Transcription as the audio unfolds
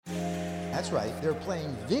That's right, they're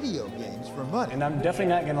playing video games for money. And I'm definitely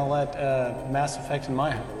not going to let Mass Effect in my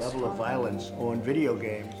house. The level of violence on video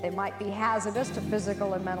games. They might be hazardous to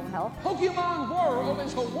physical and mental health. Pokemon World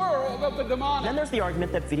is a world of the demonic. Then there's the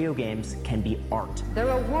argument that video games can be art. They're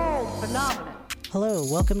a world phenomenon. Hello,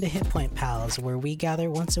 welcome to Hit Point Pals, where we gather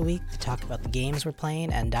once a week to talk about the games we're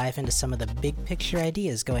playing and dive into some of the big picture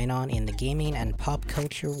ideas going on in the gaming and pop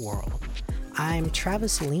culture world. I'm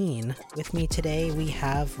Travis Lean. With me today we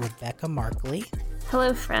have Rebecca Markley.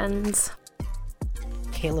 Hello, friends.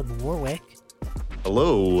 Caleb Warwick.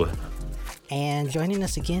 Hello. And joining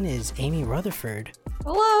us again is Amy Rutherford.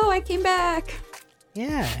 Hello, I came back.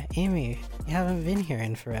 Yeah, Amy, you haven't been here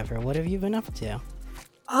in forever. What have you been up to?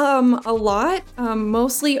 A lot.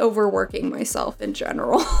 Mostly overworking myself in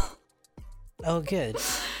general. Oh, good.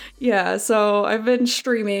 Yeah, so I've been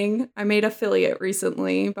streaming. I made affiliate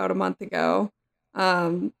recently, about a month ago.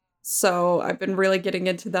 So I've been really getting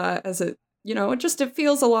into that as it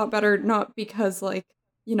feels a lot better, not because I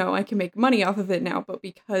can make money off of it now, but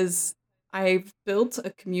because I've built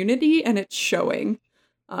a community and it's showing,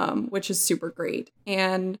 which is super great.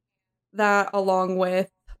 And that along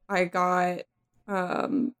with I got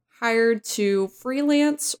hired to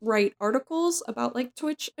freelance write articles about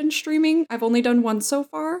Twitch and streaming. I've only done one so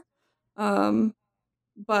far.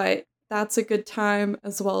 But that's a good time,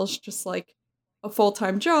 as well as just a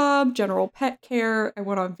full-time job, general pet care. I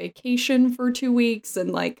went on vacation for 2 weeks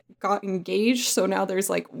and got engaged. So now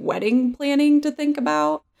there's wedding planning to think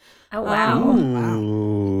about. Oh, wow.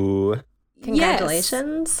 Ooh. Yes.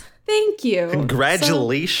 Congratulations. Thank you.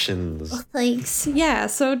 Congratulations. Thanks. Yeah,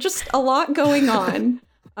 so just a lot going on.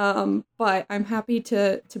 But I'm happy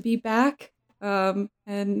to be back.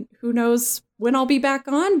 And who knows when I'll be back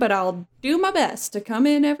on, but I'll do my best to come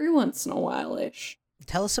in every once in a while-ish.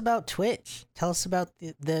 Tell us about Twitch. Tell us about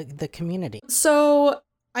the community. So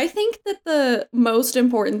I think that the most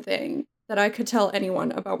important thing that I could tell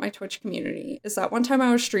anyone about my Twitch community is that one time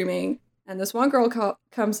I was streaming and this one girl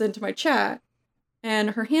comes into my chat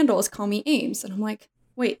and her handle is Call Me Ames. And I'm like,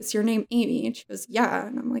 wait, is your name Amy? And she goes, yeah.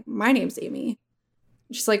 And I'm like, my name's Amy.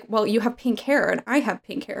 And she's like, well, you have pink hair and I have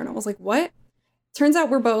pink hair. And I was like, what? Turns out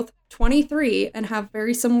we're both 23 and have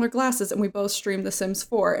very similar glasses and we both stream The Sims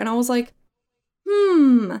 4. And I was like,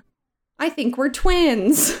 I think we're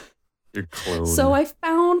twins. Your clone. So I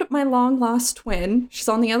found my long lost twin. She's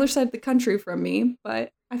on the other side of the country from me,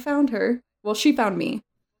 but I found her. Well, she found me.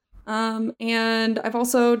 And I've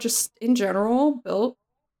also just in general built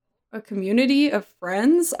a community of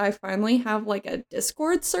friends. I finally have a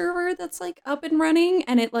Discord server that's up and running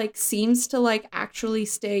and it seems to actually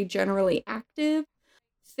stay generally active.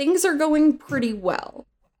 Things are going pretty well.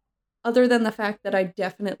 Other than the fact that I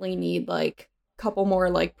definitely need a couple more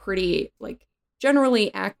pretty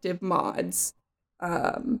generally active mods.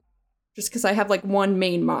 Just because I have one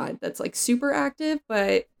main mod that's super active,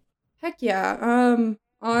 but heck yeah.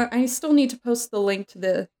 I still need to post the link to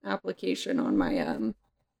the application on my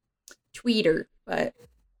Twitter, but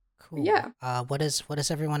cool. Yeah. What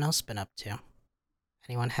has everyone else been up to?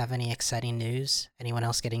 Anyone have any exciting news? Anyone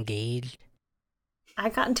else get engaged? I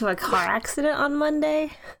got into a car accident on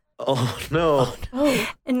Monday. Oh, no.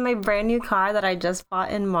 In my brand new car that I just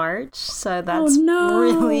bought in March. So that's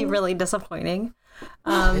really, really disappointing.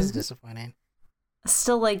 It is disappointing.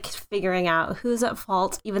 Still figuring out who's at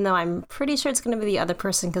fault, even though I'm pretty sure it's going to be the other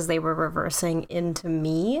person because they were reversing into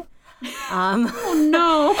me. Oh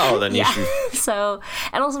no. Oh, then you should. So,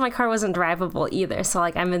 and also my car wasn't drivable either. So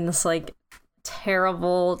I'm in this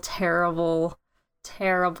terrible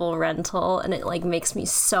rental, and it makes me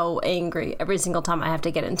so angry every single time I have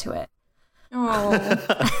to get into it. Oh.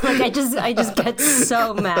 I just get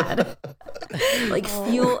so mad.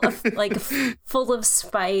 Full of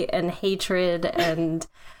spite and hatred, and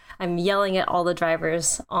I'm yelling at all the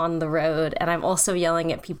drivers on the road, and I'm also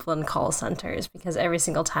yelling at people in call centers because every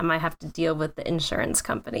single time I have to deal with the insurance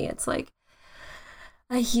company, it's a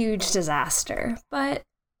huge disaster. But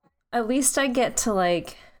at least I get to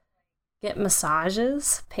get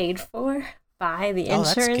massages paid for by the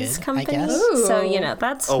insurance company. So,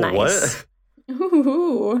 that's nice. What?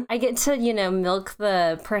 Ooh. I get to, milk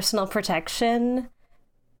the personal protection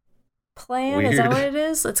plan. Weird. Is that what it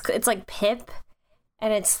is? It's PIP,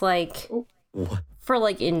 and it's What? for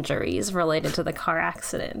injuries related to the car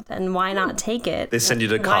accident. And why not take it? They send you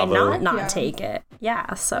to Why Cabo. not take it?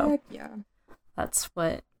 Yeah, so Heck yeah. that's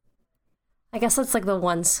what... I guess that's the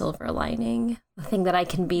one silver lining. The thing that I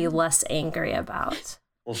can be less angry about.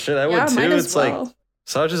 Well, shit, I would too. might as It's well.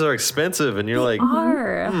 massages are expensive, and you're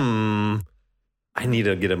I need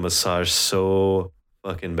to get a massage so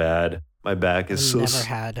fucking bad. My back is I've so... never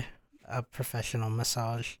had a professional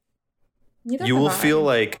massage. Neither You will have I. feel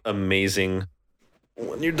like amazing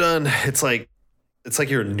when you're done. It's like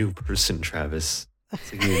you're a new person, Travis.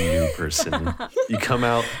 It's like you're a new person. You come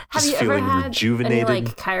out Have just you ever feeling had rejuvenated. any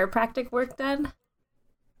like chiropractic work done?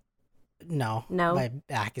 No. No? My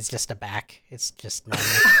back is just a back. It's just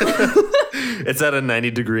normal. It's at a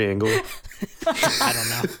 90-degree angle. I don't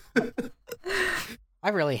know. I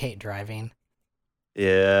really hate driving.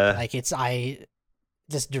 Yeah. Like I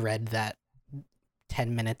just dread that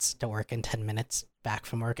 10 minutes to work and 10 minutes back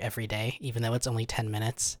from work every day, even though it's only 10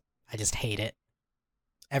 minutes. I just hate it.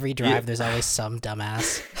 Every drive, there's always some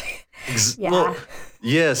dumbass. Yeah. Well,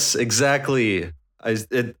 yes, exactly.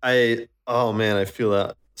 Oh man, I feel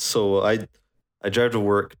that. So I drive to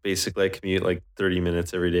work. Basically, I commute like 30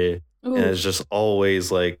 minutes every day, Ooh. and it's just always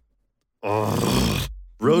like, oh,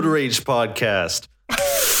 road rage podcast.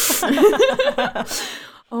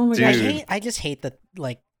 Oh my Dude. gosh. I just hate that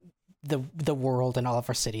like the world and all of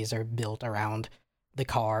our cities are built around the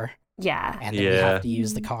car, Yeah. and then we Yeah. have to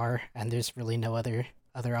use the car, and there's really no other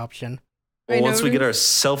option. Well, once we get our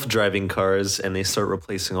self-driving cars and they start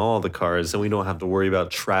replacing all the cars, then we don't have to worry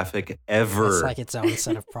about traffic ever. It's like its own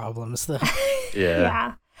set of problems, though.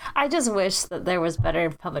 Yeah. I just wish that there was better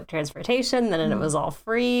public transportation, then it was all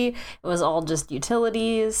free. It was all just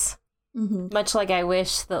utilities. Much like I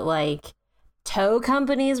wish that like tow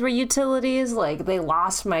companies were utilities. Like they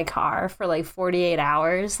lost my car for like 48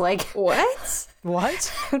 hours. Like what?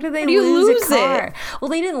 What? How did they How do you lose lose a car? it? Well,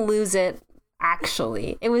 they didn't lose it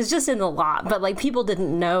actually. It was just in the lot, but like people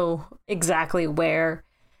didn't know exactly where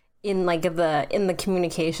in the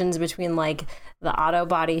communications between like the auto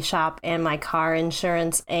body shop and my car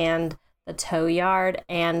insurance and the tow yard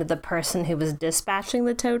and the person who was dispatching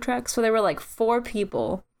the tow truck. So there were like 4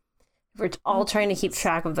 people who were all trying to keep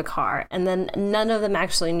track of the car, and then none of them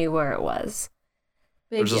actually knew where it was.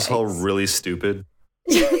 They're just all really stupid.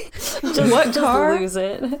 What car? Lose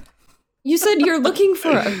it. You said you're looking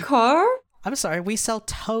for a car? I'm sorry, we sell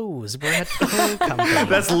tows. We're a tow company.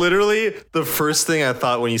 That's literally the first thing I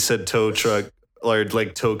thought when you said tow truck or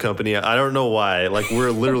like tow company. I don't know why. Like we're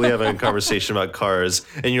literally having a conversation about cars,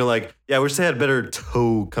 and you're like, "Yeah, I wish they had better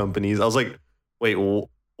tow companies." I was like, "Wait,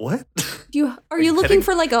 what?" Are you looking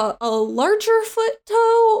for like a larger foot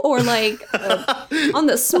toe or like on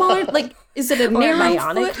the smaller, like is it a narrow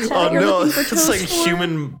bionic foot toe? that Oh you're no, looking for it's toes like for?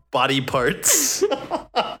 human body parts.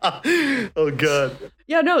 Oh god.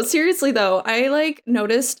 Yeah, no, seriously though, I like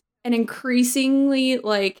noticed an increasingly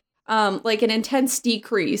like an intense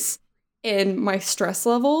decrease in my stress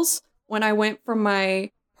levels when I went from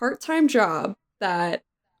my part-time job that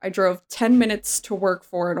I drove 10 minutes to work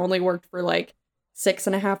for and only worked for like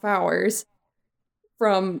 6.5 hours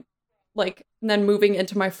from like then moving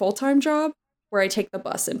into my full-time job where I take the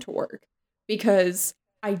bus into work because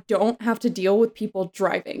I don't have to deal with people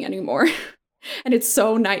driving anymore. And it's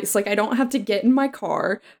so nice. Like I don't have to get in my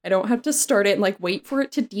car. I don't have to start it and like wait for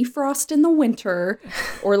it to defrost in the winter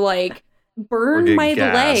or like burn get my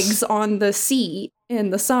gas. legs on the seat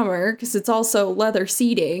in the summer because it's also leather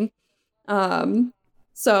seating.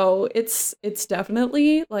 So it's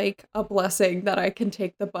definitely like a blessing that I can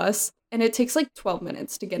take the bus, and it takes like 12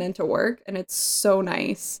 minutes to get into work, and it's so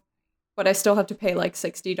nice. But I still have to pay like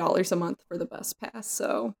 $60 a month for the bus pass,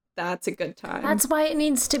 so that's a good time. That's why it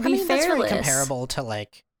needs to be I mean, that's fairless. very comparable to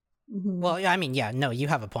like. Mhm. Well, I mean, yeah, no, you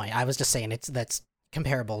have a point. I was just saying that's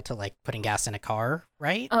comparable to like putting gas in a car,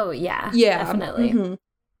 right? Oh yeah, Yeah, definitely. mhm.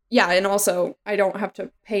 Yeah, and also I don't have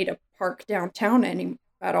to pay to park downtown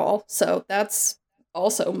at all, so that's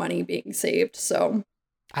also money being saved. So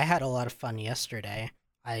I had a lot of fun yesterday.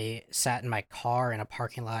 I sat in my car in a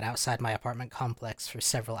parking lot outside my apartment complex for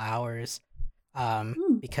several hours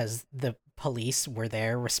because the police were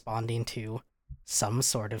there responding to some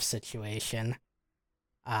sort of situation.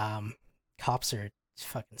 Cops are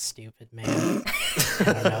fucking stupid, man. I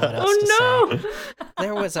don't know what else to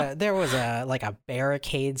say. There was a like a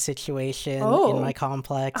barricade situation in my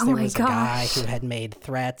complex. Oh There my was a guy gosh. who had made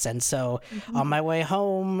threats, and so on my way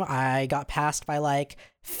home, I got passed by like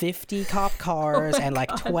 50 cop cars and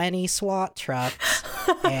like 20 SWAT trucks,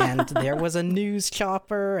 and there was a news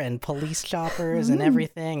chopper and police choppers and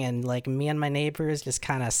everything, and like me and my neighbors just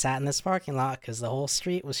kind of sat in this parking lot because the whole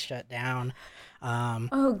street was shut down.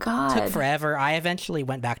 Oh god. Took forever. I eventually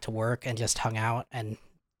went back to work and just hung out and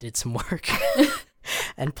did some work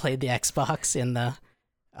and played the Xbox in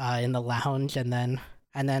the lounge, and then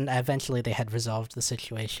eventually they had resolved the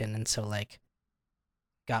situation, and so like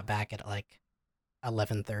got back at like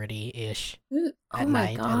 11:30-ish at Oh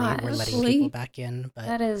my night, and they were letting people back in. But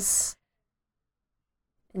That is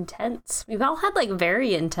intense. We've all had like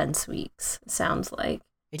very intense weeks, it sounds like.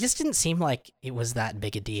 It just didn't seem like it was that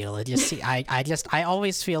big a deal. It just, I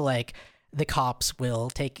always feel like the cops will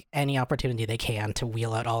take any opportunity they can to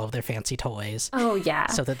wheel out all of their fancy toys. Oh yeah,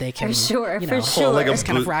 so that they can, for sure. Like just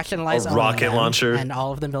kind of rationalize a rocket launcher and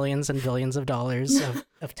all of the millions and billions of dollars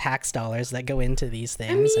of tax dollars that go into these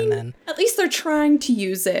things. And then at least they're trying to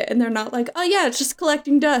use it, and they're not like, oh yeah, it's just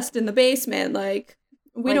collecting dust in the basement. Like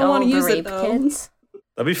we don't want to use it though. Kids.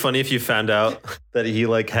 That'd be funny if you found out that he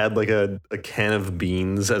like had like a can of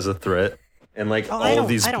beans as a threat. And like all of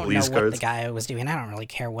these police know cards. What the guy was doing. I don't really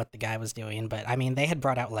care what the guy was doing, but I mean, they had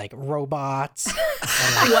brought out like robots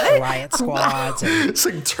and like riot squads. And, it's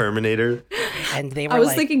like Terminator. And they were. I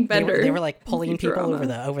was thinking Bender. They were like pulling people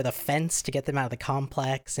over the fence to get them out of the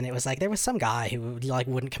complex, and it was like there was some guy who like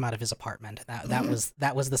wouldn't come out of his apartment.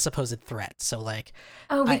 That was the supposed threat. So like,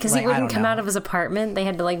 because he wouldn't come out of his apartment, they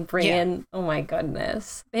had to like bring in. Oh my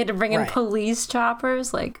goodness, they had to bring in police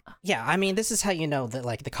choppers. Like, yeah, I mean, this is how you know that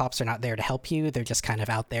like the cops are not there to help you. They're just kind of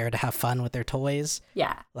out there to have fun with their toys.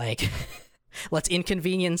 Yeah. Like, let's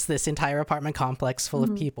inconvenience this entire apartment complex full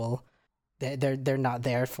of people. They're not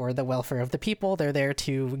there for the welfare of the people. They're there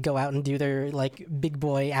to go out and do their like big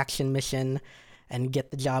boy action mission and get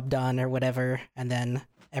the job done or whatever. And then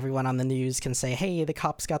everyone on the news can say, hey, the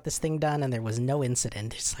cops got this thing done and there was no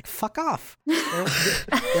incident. It's like, fuck off.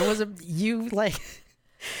 There was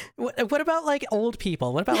What about like old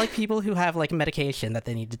people? What about like people who have like medication that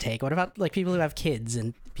they need to take? What about like people who have kids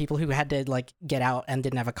and people who had to like get out and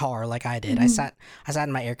didn't have a car like I did? I sat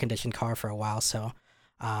in my air conditioned car for a while, so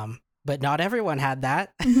but not everyone had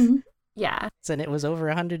that. Yeah. And it was over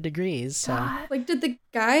 100 degrees. So like, did the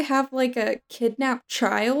guy have like a kidnapped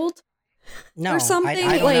child? No, or something?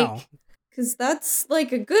 I don't know. Because that's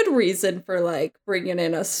like a good reason for like bringing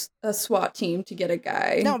in a SWAT team to get a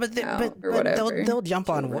guy. No, but they'll jump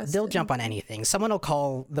on anything. Someone will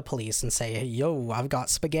call the police and say, hey, "Yo, I've got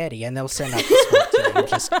spaghetti," and they'll send out the SWAT team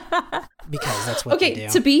just because that's what they do.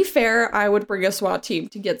 To be fair, I would bring a SWAT team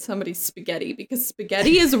to get somebody's spaghetti because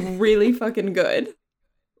spaghetti is really fucking good.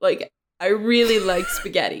 Like, I really like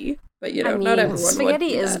spaghetti. But, you know, not everyone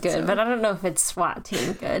spaghetti would is good, but I don't know if it's SWAT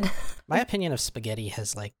team good. My opinion of spaghetti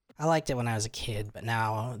has, like, I liked it when I was a kid, but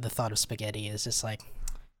now the thought of spaghetti is just like,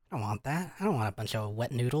 I don't want that. I don't want a bunch of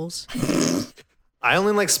wet noodles. I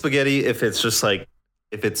only like spaghetti if it's just like,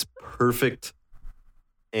 if it's perfect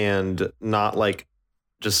and not like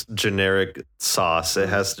just generic sauce. It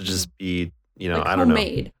has to just be, you know, like I don't know.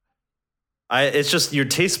 Homemade. It's just your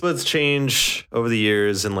taste buds change over the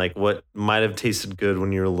years, and like what might have tasted good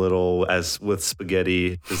when you were little, as with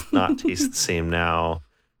spaghetti, does not taste the same now.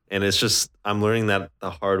 And it's just, I'm learning that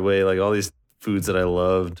the hard way. Like all these foods that I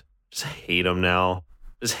loved, just hate them now.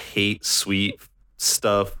 Just hate sweet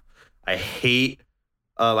stuff. I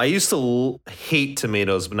used to hate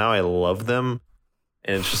tomatoes, but now I love them.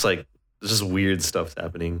 And it's just like, there's just weird stuff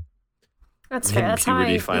happening. That's fair. That's how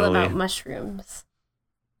I feel about mushrooms.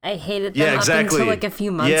 I hated them up until like a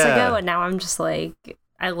few months ago, and now I'm just like,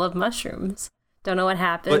 I love mushrooms. Don't know what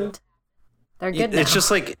happened. They're good now. It's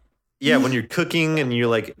just like, yeah, when you're cooking and you're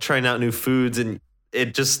like trying out new foods, and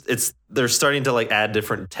they're starting to like add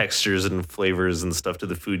different textures and flavors and stuff to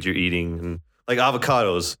the food you're eating. And like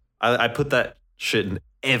avocados, I put that shit in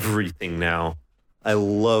everything now. I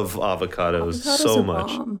love avocados so much.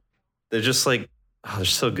 Bomb. They're just like, they're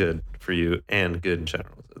so good for you and good in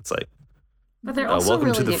general. It's like, but they're also welcome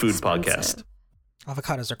really to the food expensive. podcast.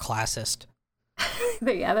 Avocados are classist.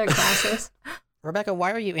 They're classist. Rebecca,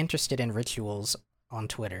 why are you interested in rituals on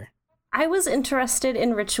Twitter? I was interested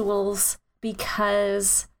in rituals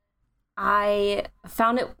because I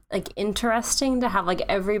found it like interesting to have like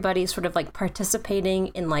everybody sort of like participating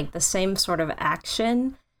in like the same sort of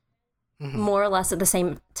action, more or less at the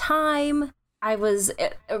same time.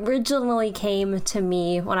 It originally came to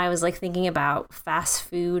me when I was like thinking about fast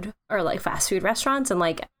food or like fast food restaurants and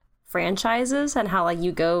like franchises, and how like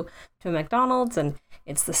you go to a McDonald's and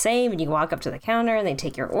it's the same, and you walk up to the counter and they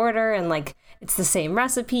take your order, and like it's the same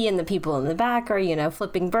recipe, and the people in the back are, you know,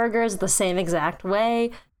 flipping burgers the same exact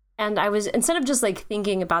way. And I was, instead of just like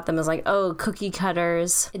thinking about them as like, oh, cookie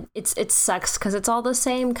cutters, it sucks because it's all the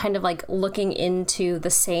same, kind of like looking into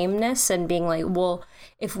the sameness and being like, well,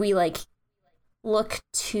 if we like look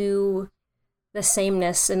to the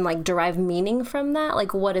sameness and like derive meaning from that,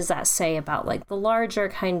 like what does that say about like the larger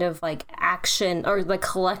kind of like action or the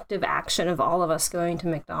collective action of all of us going to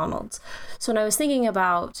McDonald's? So when I was thinking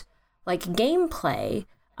about like gameplay,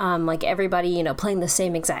 like everybody, you know, playing the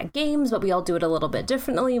same exact games, but we all do it a little bit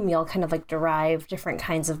differently, and we all kind of like derive different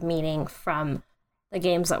kinds of meaning from the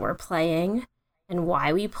games that we're playing and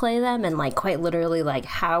why we play them, and like quite literally like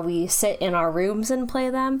how we sit in our rooms and play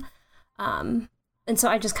them. And so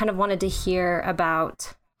I just kind of wanted to hear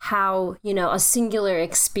about how, you know, a singular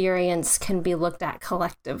experience can be looked at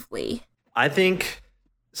collectively. I think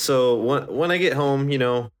so. When I get home, you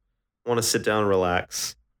know, I want to sit down and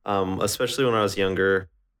relax. Especially when I was younger,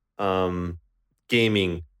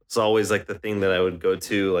 gaming was always like the thing that I would go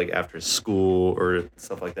to like after school or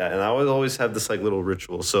stuff like that. And I would always have this like little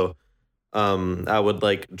ritual. So I would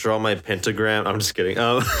like draw my pentagram. I'm just kidding.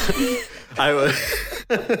 I would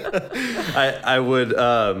I would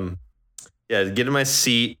get in my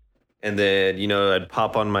seat, and then, you know, I'd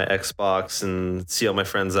pop on my Xbox and see all my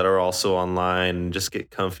friends that are also online and just get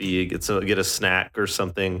comfy, get a snack or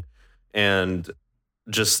something. And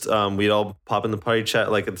just we'd all pop in the party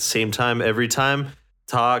chat like at the same time every time,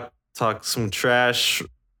 talk some trash,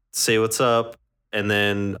 say what's up, and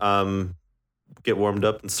then get warmed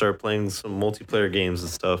up and start playing some multiplayer games and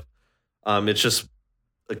stuff. It's just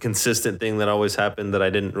a consistent thing that always happened that I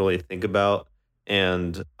didn't really think about,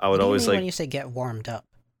 and I would always like. When you say get warmed up,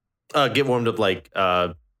 like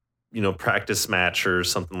you know, practice match or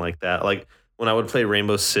something like that. Like when I would play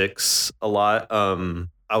Rainbow Six a lot,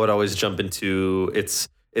 I would always jump into it's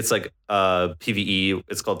like PvE.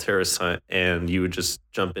 It's called Terrorist Hunt, and you would just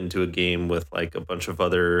jump into a game with like a bunch of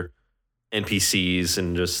other NPCs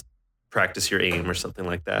and just practice your aim or something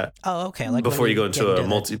like that. Oh, okay. Like before you go into a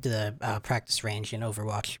the practice range in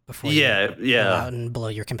Overwatch before you go out and blow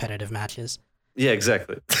your competitive matches. Yeah,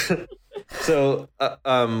 exactly. So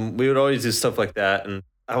we would always do stuff like that, and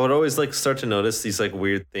I would always like start to notice these like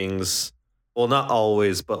weird things. Well, not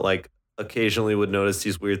always, but like occasionally would notice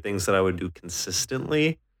these weird things that I would do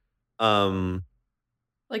consistently. Like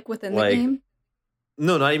within the game?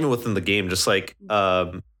 No, not even within the game. Just like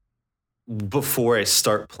before I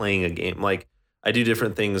start playing a game. Like I do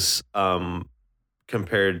different things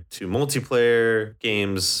compared to multiplayer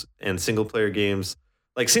games and single player games.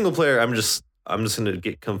 Like single player, I'm just gonna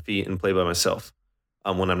get comfy and play by myself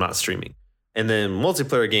when I'm not streaming. And then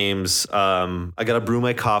multiplayer games, I gotta brew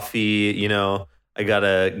my coffee, you know, I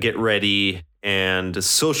gotta get ready and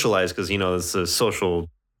socialize because, you know, it's a social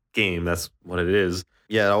game. That's what it is.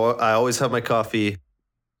 Yeah, I always have my coffee,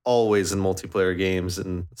 always in multiplayer games,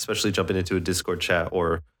 and especially jumping into a Discord chat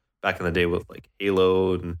or back in the day with like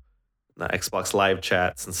Halo and the Xbox Live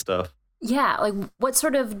chats and stuff. Yeah, like what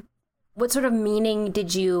sort of meaning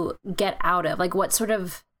did you get out of? Like what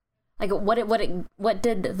did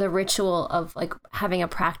the ritual of like having a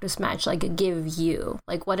practice match like give you?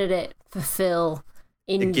 Like what did it fulfill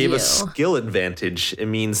in you? It gave us skill advantage. It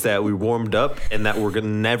means that we warmed up and that we're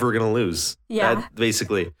never gonna lose. Yeah,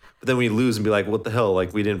 basically. But then we lose and be like, what the hell?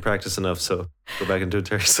 Like we didn't practice enough, so go back into a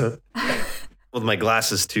terrorist. With my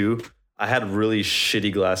glasses too, I had really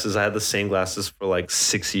shitty glasses. I had the same glasses for like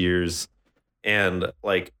 6 years, and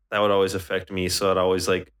like that would always affect me. So I'd always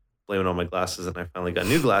like blame it on my glasses, and I finally got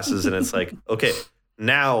new glasses, and it's like, okay,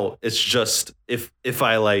 now it's just if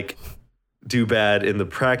I like do bad in the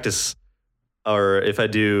practice, or if I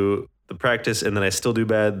do the practice and then I still do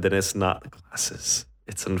bad, then it's not the glasses.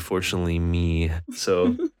 It's unfortunately me.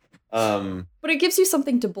 So but it gives you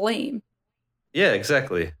something to blame. Yeah,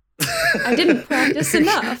 exactly. I didn't practice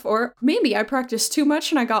enough, or maybe I practiced too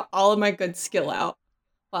much and I got all of my good skill out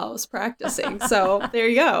while I was practicing. So there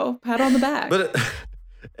you go. Pat on the back. But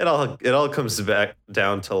it all comes back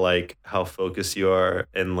down to like how focused you are,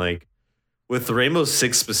 and like with Rainbow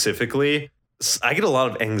Six specifically, I get a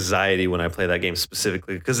lot of anxiety when I play that game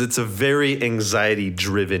specifically because it's a very anxiety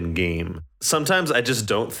driven game. Sometimes I just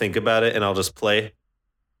don't think about it and I'll just play.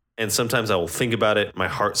 And sometimes I will think about it, my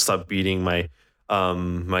heart stops beating, my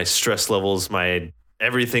stress levels, my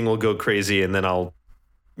everything will go crazy, and then I'll,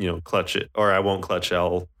 you know, clutch it, or I won't clutch it.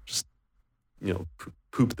 I'll just, you know,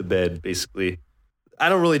 poop the bed basically. I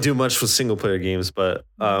don't really do much with single player games, but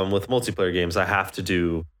with multiplayer games, I have to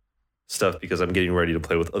do stuff because I'm getting ready to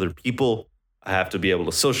play with other people. I have to be able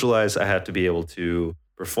to socialize. I have to be able to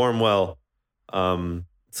perform well,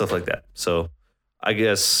 stuff like that. So I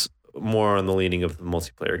guess more on the leaning of the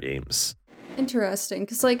multiplayer games. Interesting,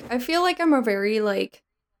 because like I feel like I'm a very like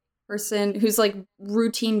person who's like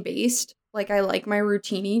routine based. Like I like my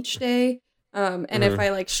routine each day, and if I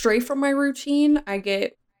like stray from my routine, I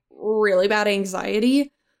get really bad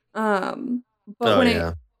anxiety. But when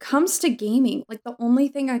it comes to gaming, like the only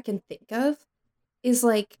thing I can think of is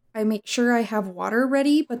like I make sure I have water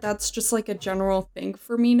ready, but that's just like a general thing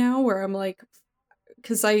for me now where I'm like,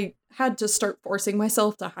 because I had to start forcing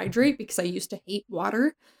myself to hydrate because I used to hate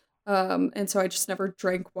water. And so I just never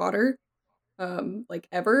drank water, like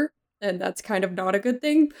ever. And that's kind of not a good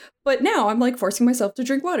thing. But now I'm like forcing myself to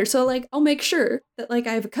drink water. So like, I'll make sure that like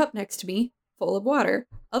I have a cup next to me full of water.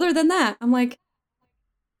 Other than that, I'm like,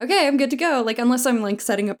 okay, I'm good to go. Like, unless I'm like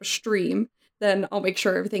setting up a stream, then I'll make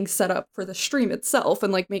sure everything's set up for the stream itself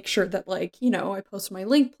and like make sure that like, you know, I post my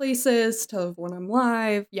link places to when I'm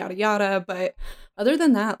live, yada yada. But other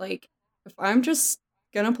than that, like if I'm just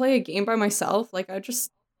gonna play a game by myself, like I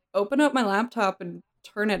just open up my laptop and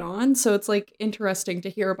turn it on. So it's like interesting to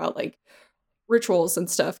hear about like rituals and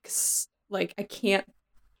stuff, because like I can't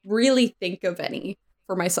really think of any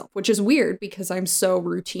for myself, which is weird because I'm so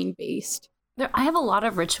routine based. I have a lot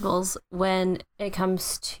of rituals when it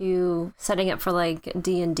comes to setting up for like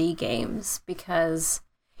D&D games, because,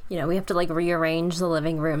 you know, we have to like rearrange the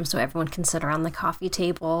living room so everyone can sit around the coffee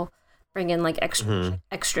table, bring in like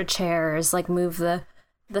extra chairs, like move the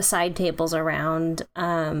side tables around,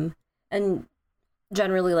 and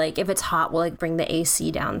generally like if it's hot we'll like bring the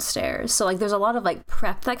AC downstairs. So like there's a lot of like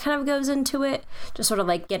prep that kind of goes into it, just sort of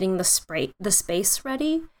like getting the space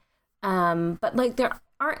ready. But like there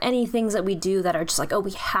aren't any things that we do that are just like, oh,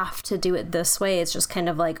 we have to do it this way. It's just kind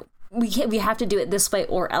of like we have to do it this way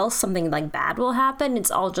or else something like bad will happen.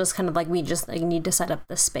 It's all just kind of like we just like need to set up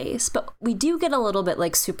the space. But we do get a little bit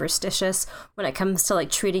like superstitious when it comes to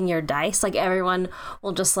like treating your dice. Like everyone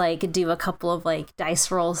will just like do a couple of like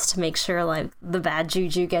dice rolls to make sure like the bad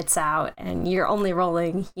juju gets out and you're only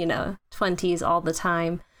rolling, you know, 20s all the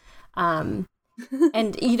time.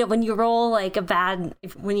 And you know, when you roll like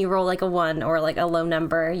when you roll like a 1 or like a low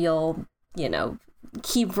number, you'll, you know,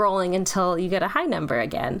 keep rolling until you get a high number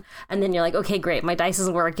again. And then you're like, okay, great, my dice is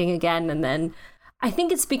working again. And then I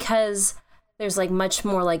think it's because there's like much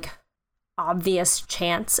more like obvious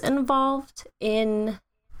chance involved in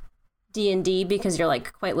D&D, because you're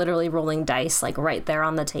like quite literally rolling dice like right there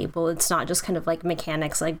on the table. It's not just kind of like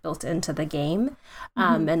mechanics like built into the game.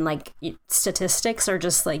 And like statistics are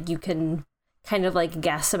just like you can kind of like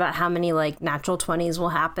guess about how many like natural 20s will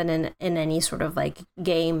happen in any sort of like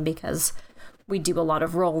game, because we do a lot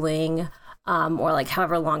of rolling, or like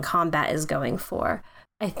however long combat is going for.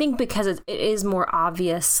 I think because it is more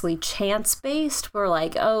obviously chance based, we're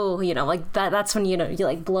like, oh, you know, like that's when, you know, you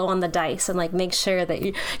like blow on the dice and like make sure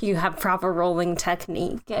that you have proper rolling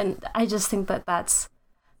technique. And I just think that that's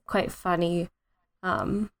quite funny,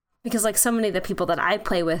 because like so many of the people that I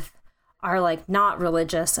play with are like not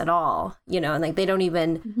religious at all, you know, and like they don't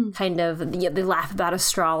even kind of, they laugh about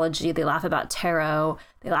astrology, they laugh about tarot,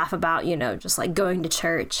 they laugh about, you know, just like going to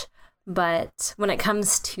church. But when it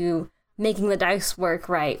comes to making the dice work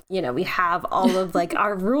right, you know, we have all of like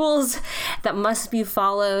our rules that must be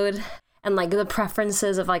followed and like the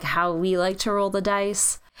preferences of like how we like to roll the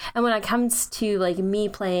dice. And when it comes to like me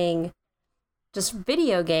playing just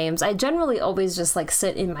video games, I generally always just like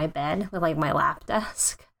sit in my bed with like my lap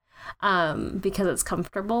desk. Because it's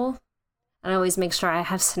comfortable, and I always make sure I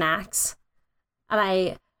have snacks, and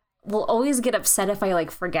I will always get upset if I like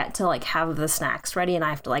forget to like have the snacks ready and I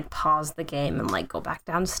have to like pause the game and like go back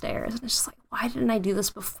downstairs, and it's just like, why didn't I do this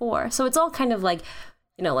before? So it's all kind of like,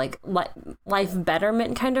 you know, like life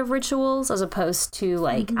betterment kind of rituals, as opposed to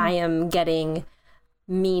like I am getting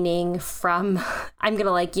meaning from I'm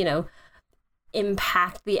gonna like, you know,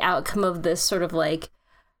 impact the outcome of this sort of like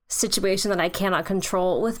situation that I cannot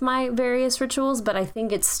control with my various rituals. But I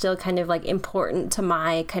think it's still kind of like important to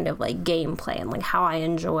my kind of like gameplay and like how I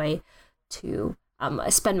enjoy to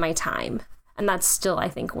spend my time, and that's still, I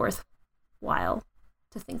think, worthwhile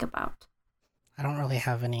to think about. I don't really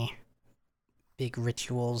have any big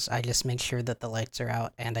rituals. I just make sure that the lights are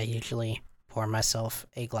out, and I usually pour myself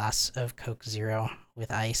a glass of Coke Zero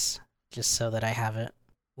with ice just so that I have it.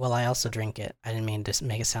 Well, I also drink it. I didn't mean to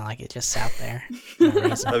make it sound like it just sat there. No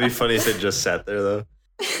reason. That'd be funny if it just sat there, though.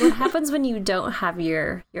 What happens when you don't have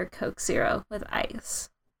your Coke Zero with ice?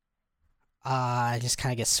 I just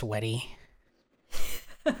kind of get sweaty.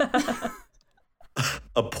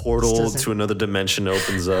 A portal to another dimension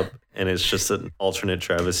opens up, and it's just an alternate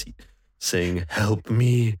Travis saying, "Help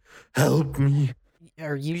me, help me."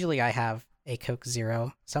 Or usually I have a Coke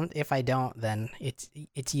Zero. If I don't, then it's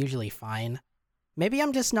usually fine. Maybe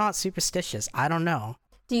I'm just not superstitious. I don't know.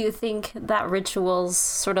 Do you think that rituals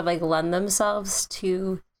sort of like lend themselves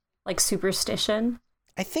to like superstition?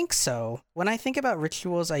 I think so. When I think about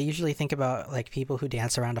rituals, I usually think about like people who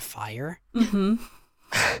dance around a fire.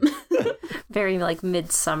 Very like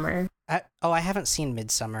Midsummer. I haven't seen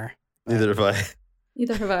Midsummer. Neither have I.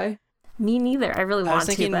 Neither have I. Me neither. I really want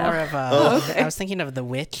to, though. I was thinking of The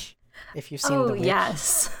Witch, if you've seen The Witch.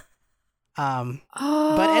 Yes.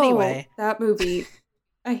 But anyway, that movie,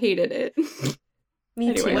 I hated it.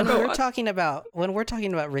 Me too. When we're talking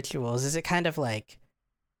about rituals, is it kind of like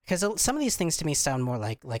Because some of these things to me sound more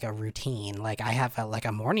like a routine. Like I have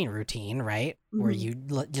a morning routine, right? Where you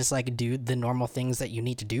just like do the normal things that you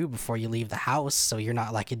need to do before you leave the house, so you're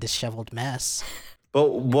not like a disheveled mess. But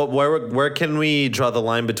where can we draw the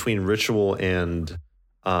line between ritual and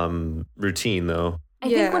routine, though? I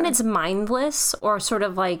think when it's mindless or sort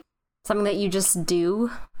of like something that you just do,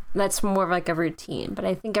 that's more of like a routine. But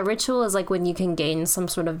I think a ritual is like when you can gain some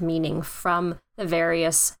sort of meaning from the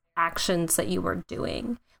various actions that you were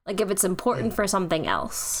doing. Like if it's important for something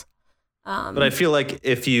else. But I feel like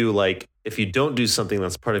if you don't do something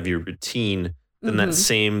that's part of your routine, then that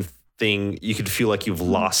same thing, you could feel like you've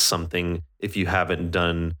lost something if you haven't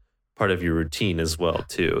done part of your routine as well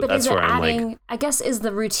too. But that's where I'm like, I guess, is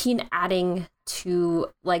the routine adding to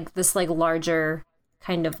like this like larger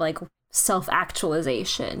kind of like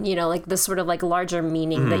self-actualization, you know, like this sort of like larger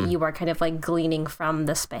meaning that you are kind of like gleaning from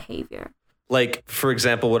this behavior. Like, for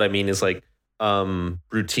example, what I mean is like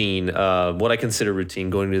routine, what I consider routine,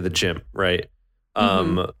 going to the gym, right?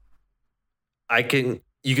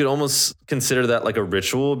 You could almost consider that like a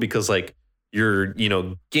ritual because like you're, you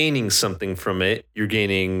know, gaining something from it. You're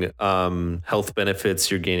gaining health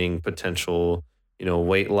benefits, you're gaining potential, you know,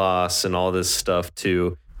 weight loss and all this stuff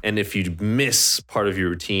too. And if you miss part of your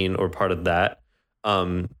routine or part of that,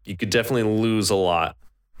 you could definitely lose a lot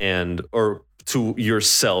or to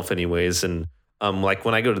yourself anyways. And like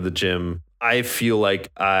when I go to the gym, I feel like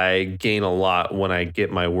I gain a lot when I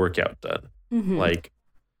get my workout done. Like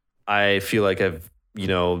I feel like I've, you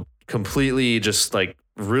know, completely just like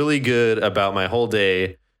really good about my whole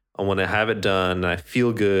day. I want to have it done. I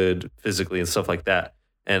feel good physically and stuff like that.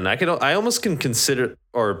 And I almost can consider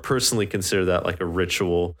or personally consider that like a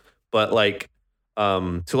ritual, but like to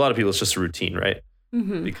a lot of people, it's just a routine, right?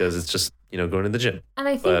 Because it's just, you know, going to the gym. And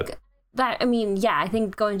I think I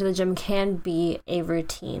think going to the gym can be a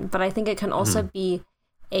routine, but I think it can also be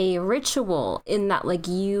a ritual in that like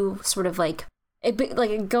you sort of like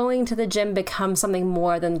going to the gym becomes something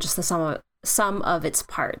more than just the sum of its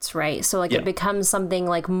parts, right? So like it becomes something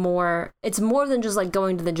like more, it's more than just like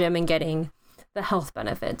going to the gym and getting the health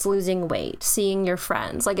benefits, losing weight, seeing your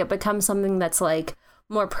friends. Like it becomes something that's like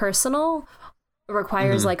more personal,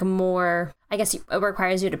 requires like more, I guess it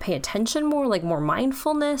requires you to pay attention more, like more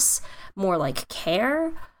mindfulness, more like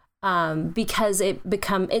care, because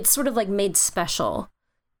it's sort of like made special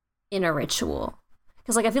in a ritual.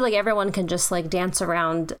 Because like I feel like everyone can just like dance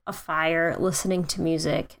around a fire listening to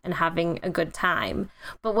music and having a good time.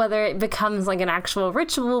 But whether it becomes like an actual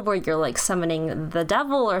ritual where you're like summoning the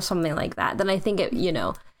devil or something like that, then I think it, you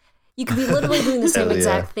know, you could be literally doing the same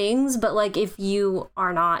exact things, but like if you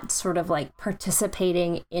are not sort of like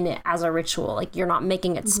participating in it as a ritual, like you're not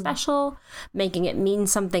making it special, making it mean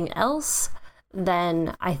something else,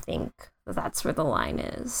 then I think that's where the line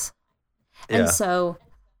is. And so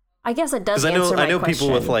I guess it does answer my question. I know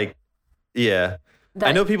people with like,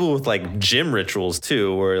 I know people with like gym rituals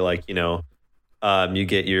too, where like, you know, you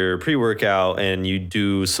get your pre-workout and you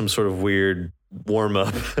do some sort of weird warm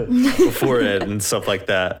up before it and stuff like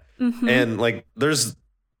that. And like, there's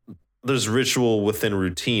ritual within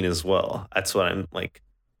routine as well. That's what I'm like,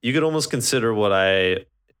 you could almost consider what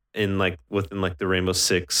within the Rainbow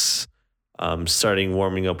Six, starting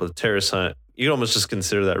warming up with Terrace Hunt, you could almost just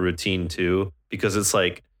consider that routine too, because it's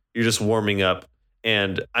like, you're just warming up.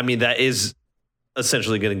 And I mean, that is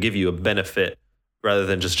essentially going to give you a benefit rather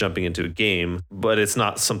than just jumping into a game, but it's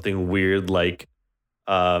not something weird like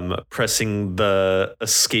pressing the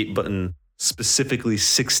escape button specifically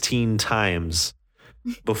 16 times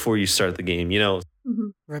before you start the game, you know?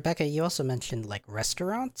 Rebecca, you also mentioned like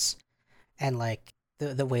restaurants and like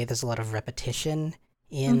the way there's a lot of repetition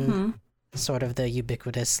in sort of the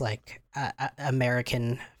ubiquitous like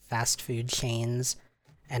American fast food chains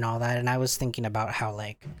and all that. And I was thinking about how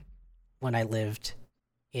like when I lived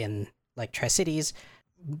in like Tri-Cities,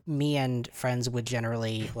 me and friends would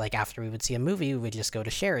generally, like after we would see a movie, we would just go to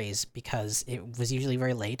Sherry's because it was usually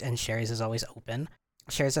very late and Sherry's is always open.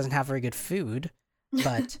 Sherry's doesn't have very good food,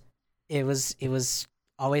 but it was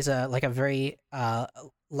always a very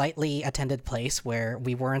lightly attended place where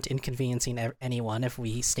we weren't inconveniencing anyone if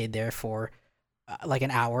we stayed there for like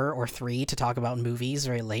an hour or 3 to talk about movies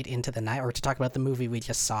very late into the night, or to talk about the movie we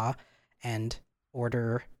just saw and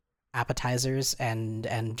order appetizers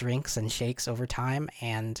and drinks and shakes over time.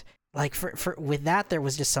 And like for with that, there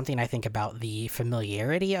was just something I think about the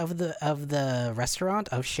familiarity of the restaurant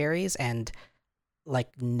of Sherry's, and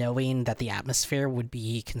like knowing that the atmosphere would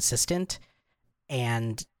be consistent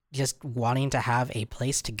and just wanting to have a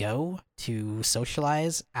place to go to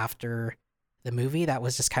socialize after the movie. That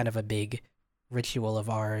was just kind of a big ritual of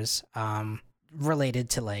ours, related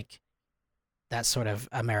to like that sort of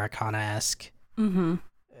Americana-esque, Mm-hmm.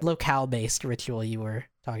 locale-based ritual you were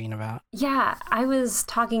talking about. Yeah, I was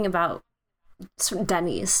talking about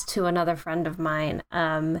Denny's to another friend of mine,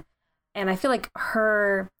 and I feel like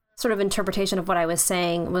her sort of interpretation of what I was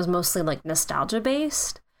saying was mostly like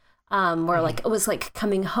nostalgia-based, where like it was like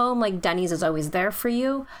coming home, like Denny's is always there for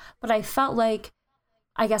you, but I felt like,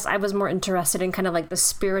 I guess I was more interested in kind of like the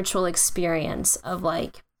spiritual experience of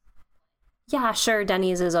like, yeah, sure,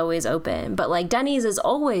 Denny's is always open, but like Denny's is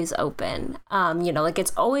always open. Like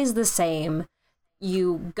it's always the same.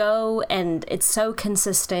 You go and it's so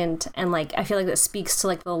consistent. And like, I feel like that speaks to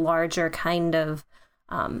like the larger kind of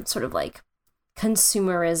sort of like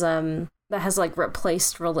consumerism that has like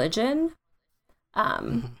replaced religion.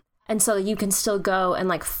 And so you can still go and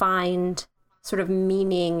like find sort of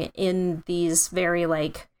meaning in these very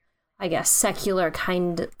like, I guess, secular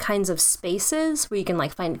kinds of spaces where you can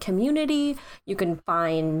like find community, you can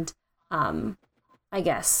find, I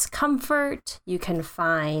guess, comfort, you can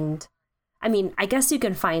find, I guess you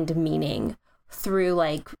can find meaning through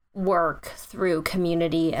like work, through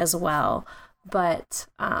community as well. But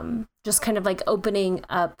just kind of like opening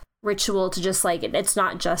up ritual to just like, it's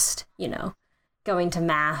not just, going to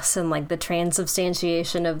mass and like the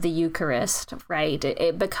transubstantiation of the Eucharist, right?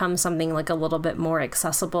 It becomes something like a little bit more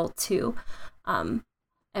accessible to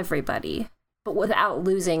everybody, but without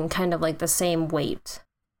losing kind of like the same weight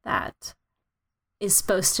that is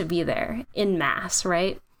supposed to be there in mass,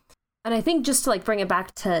 right? And I think just to like bring it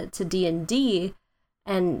back to D&D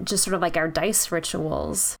and just sort of like our dice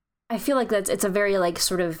rituals, I feel like it's a very like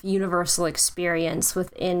sort of universal experience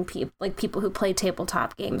within people who play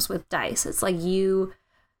tabletop games with dice. It's like you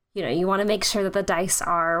want to make sure that the dice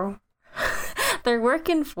are they're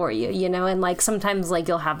working for you, and like sometimes like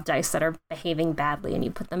you'll have dice that are behaving badly and you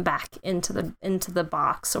put them back into the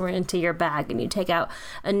box or into your bag and you take out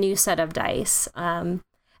a new set of dice. And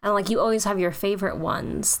like you always have your favorite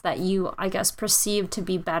ones that you, I guess, perceive to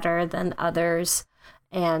be better than others.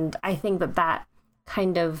 And I think that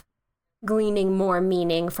kind of gleaning more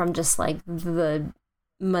meaning from just like the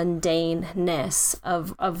mundaneness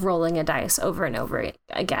of rolling a dice over and over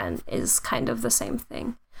again is kind of the same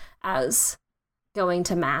thing as going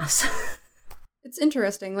to mass. It's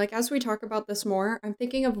interesting. Like, as we talk about this more, I'm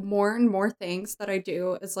thinking of more and more things that I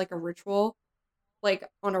do as like a ritual, like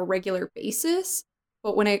on a regular basis.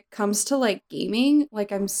 But when it comes to like gaming,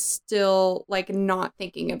 like I'm still like not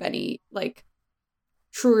thinking of any like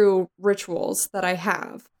true rituals that I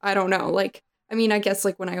have. I don't know. Like, I guess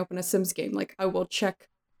like when I open a Sims game, like I will check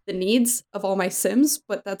the needs of all my Sims,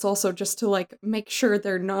 but that's also just to like make sure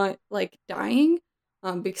they're not like dying.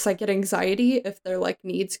 Because I get anxiety if their like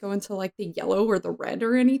needs go into like the yellow or the red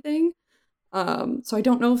or anything. So I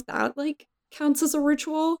don't know if that like counts as a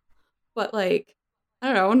ritual, but like, I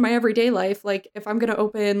don't know, in my everyday life, like if I'm going to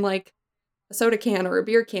open like a soda can or a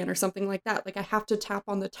beer can or something like that, like I have to tap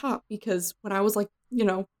on the top because when I was like,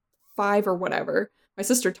 5 or whatever, my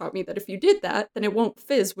sister taught me that if you did that, then it won't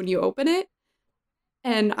fizz when you open it.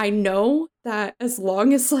 And I know that as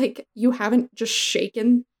long as like you haven't just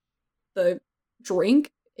shaken the drink,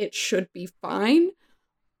 it should be fine.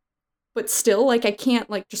 But still, like I can't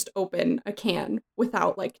like just open a can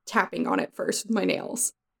without like tapping on it first with my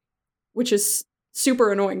nails, which is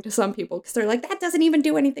super annoying to some people because they're like, that doesn't even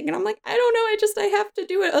do anything. And I'm like, I don't know, I have to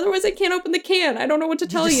do it. Otherwise I can't open the can. I don't know what to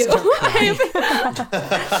tell you. I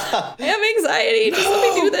have anxiety. Just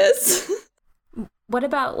let me do this. What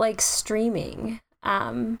about like streaming?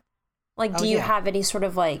 Do you have any sort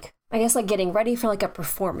of like, I guess like getting ready for like a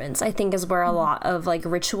performance, I think is where a lot of like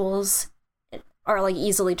rituals are like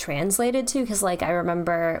easily translated to. Cause like I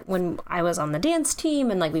remember when I was on the dance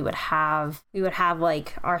team and like we would have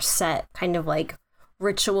like our set kind of like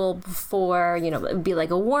ritual before, it would be like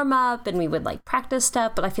a warm up and we would like practice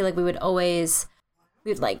stuff. But I feel like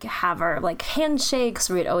we'd like have our like handshakes.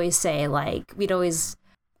 We'd always say like, we'd always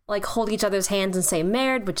like hold each other's hands and say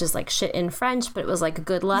merde, which is like shit in French, but it was like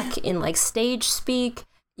good luck in like stage speak,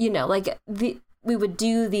 like we would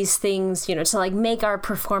do these things, to like make our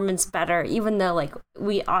performance better, even though like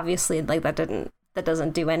we obviously like that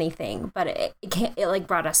doesn't do anything, but it like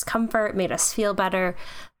brought us comfort, made us feel better,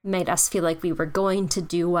 made us feel like we were going to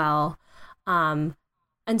do well. And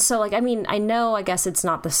so like, I know, I guess it's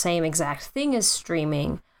not the same exact thing as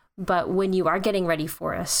streaming, but when you are getting ready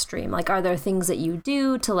for a stream, like, are there things that you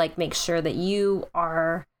do to like make sure that you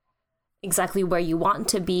are exactly where you want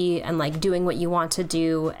to be and like doing what you want to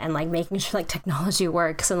do and like making sure like technology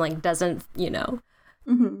works and like doesn't,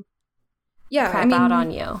 Mm-hmm. Yeah, crap out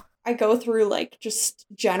on you? I go through like just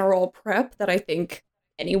general prep that I think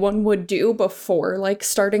anyone would do before like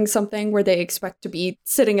starting something where they expect to be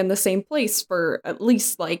sitting in the same place for at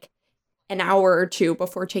least like an hour or two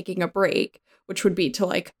before taking a break, which would be to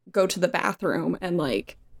like go to the bathroom and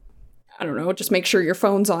like, I don't know, just make sure your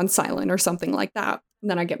phone's on silent or something like that. And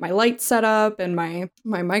then I get my lights set up and my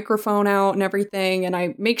microphone out and everything. And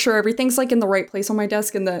I make sure everything's like in the right place on my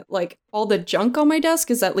desk and that like all the junk on my desk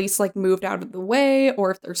is at least like moved out of the way. Or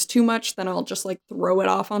if there's too much, then I'll just like throw it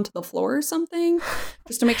off onto the floor or something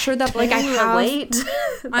just to make sure that like I have. Wait,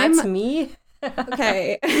 that's me.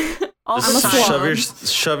 Okay.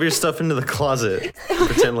 Shove your stuff into the closet.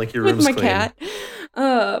 Pretend like your room's with my clean. Cat.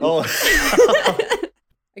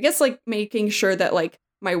 I guess like making sure that like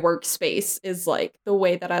my workspace is like the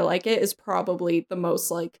way that I like it is probably the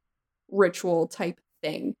most like ritual type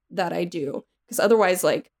thing that I do. Because otherwise,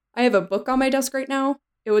 like I have a book on my desk right now.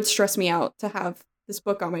 It would stress me out to have this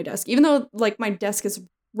book on my desk, even though like my desk is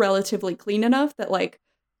relatively clean enough that like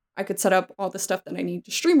I could set up all the stuff that I need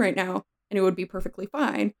to stream right now and it would be perfectly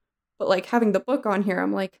fine. But like having the book on here,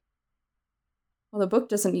 I'm like, well, the book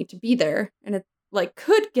doesn't need to be there. And it like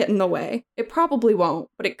could get in the way. It probably won't,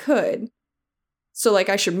 but it could. So like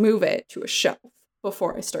I should move it to a shelf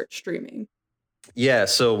before I start streaming. Yeah,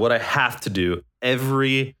 so what I have to do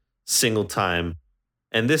every single time,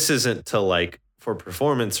 and this isn't to like for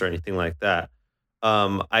performance or anything like that,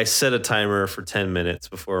 I set a timer for 10 minutes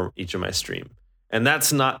before each of my stream. And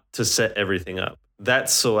that's not to set everything up.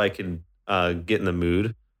 That's so I can get in the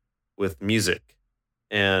mood with music.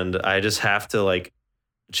 And I just have to like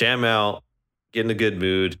jam out, get in a good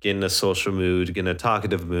mood, get in a social mood, get in a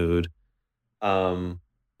talkative mood,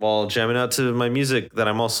 while jamming out to my music that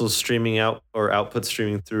I'm also streaming out or output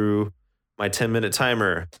streaming through my 10-minute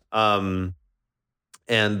timer. And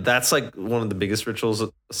that's like one of the biggest rituals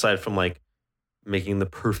aside from like making the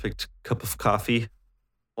perfect cup of coffee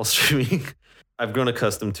while streaming. I've grown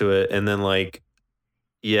accustomed to it. And then like,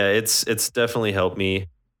 yeah, it's definitely helped me,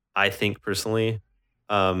 I think personally,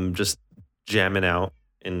 just jamming out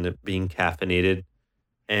and being caffeinated.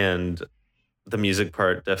 And the music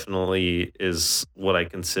part definitely is what I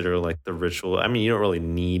consider like the ritual. I mean, you don't really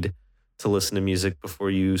need to listen to music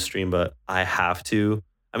before you stream, but I have to.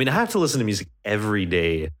 I mean, I have to listen to music every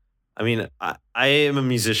day. I mean, I am a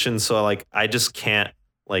musician, so like I just can't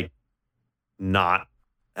like not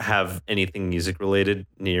have anything music related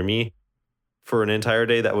near me for an entire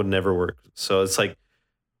day. That would never work. So it's like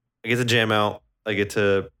I get to jam out. I get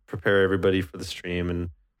to prepare everybody for the stream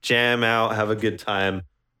and jam out, have a good time.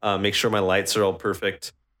 Make sure my lights are all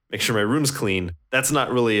perfect. Make sure my room's clean. That's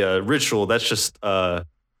not really a ritual. That's just, not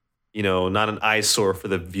an eyesore for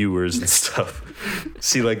the viewers and stuff.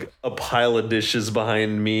 See like a pile of dishes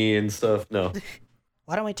behind me and stuff. No.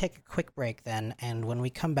 Why don't we take a quick break then? And when we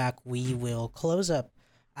come back, we will close up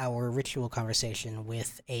our ritual conversation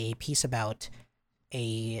with a piece about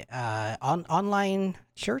a online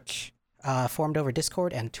church formed over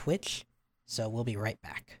Discord and Twitch. So we'll be right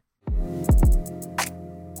back.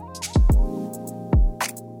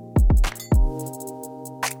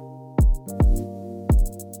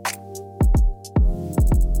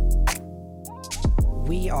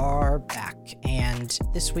 We are back, and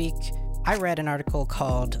this week I read an article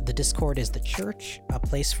called "The Discord is the Church, a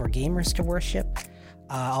place for gamers to worship."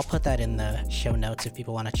 I'll put that in the show notes if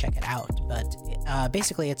people want to check it out. But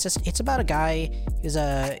basically, it's about a guy who's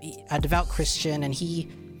a devout Christian, and he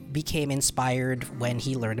became inspired when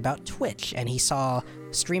he learned about Twitch, and he saw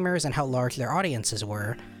streamers and how large their audiences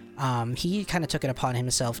were. He kind of took it upon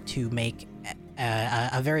himself to make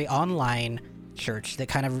a very online church that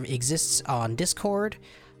kind of exists on Discord.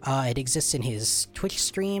 It exists in his Twitch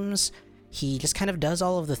streams. He just kind of does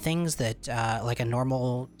all of the things that like a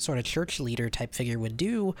normal sort of church leader type figure would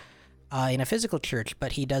do in a physical church,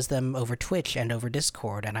 but he does them over Twitch and over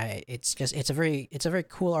Discord. And it's a very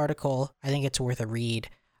cool article. I think it's worth a read.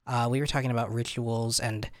 We were talking about rituals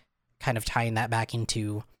and kind of tying that back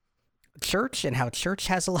into church and how church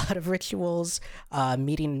has a lot of rituals,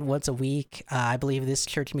 meeting once a week. I believe this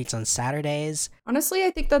church meets on Saturdays. Honestly,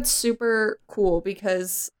 I think that's super cool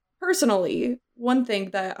because personally, one thing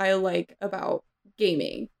that I like about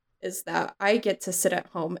gaming is that I get to sit at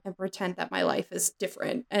home and pretend that my life is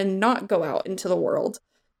different and not go out into the world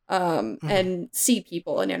and see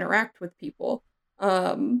people and interact with people.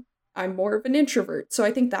 I'm more of an introvert, so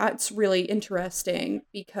I think that's really interesting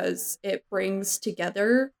because it brings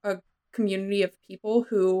together a community of people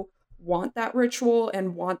who want that ritual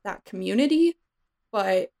and want that community,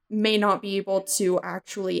 but may not be able to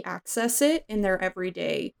actually access it in their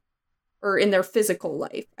everyday or in their physical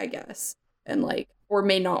life, I guess. And like, or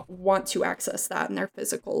may not want to access that in their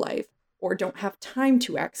physical life. or don't have time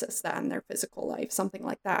to access that in their physical life, something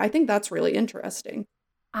like that. I think that's really interesting.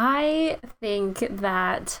 I think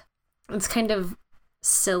that it's kind of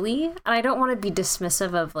silly, and I don't want to be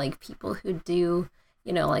dismissive of like people who do,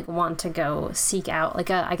 you know, like want to go seek out like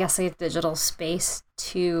a digital space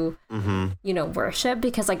to, you know, worship,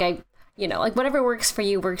 because like like whatever works for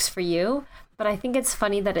you. But I think it's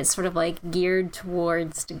funny that it's sort of like geared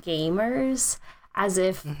towards gamers, as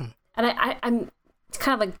if, and I'm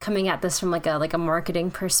kind of like coming at this from like a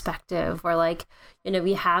marketing perspective, where like, you know,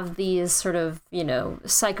 we have these sort of, you know,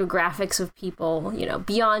 psychographics of people, you know,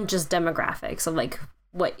 beyond just demographics of like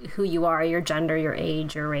who you are, your gender, your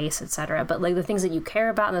age, your race, etc. But like the things that you care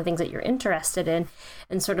about and the things that you're interested in,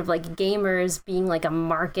 and sort of like gamers being like a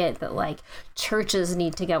market that like churches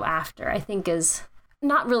need to go after, I think is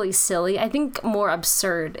not really silly. I think more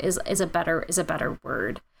absurd is a better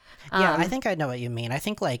word. Yeah, I think I know what you mean. I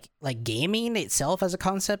think like gaming itself as a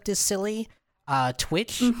concept is silly.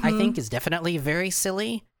 Twitch, I think, is definitely very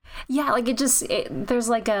silly. Yeah, like there's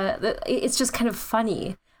like it's just kind of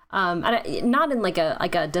funny. And not in like a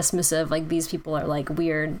dismissive, like these people are like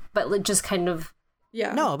weird, but like just kind of.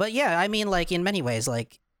 Yeah. No, but yeah, I mean, like in many ways,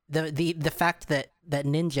 like the fact that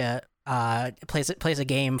Ninja plays a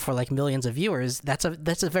game for like millions of viewers, that's a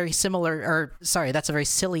very that's a very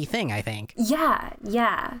silly thing, I think.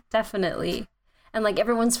 Yeah, definitely. And like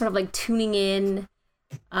everyone's sort of like tuning in,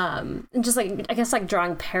 and just like I guess like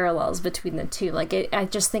drawing parallels between the two. Like I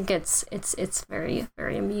just think it's very,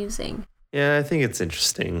 very amusing. Yeah, I think it's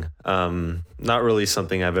interesting. Not really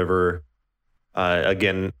something I've ever,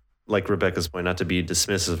 again, like Rebecca's point, not to be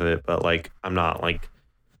dismissive of it, but like I'm not like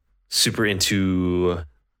super into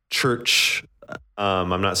church.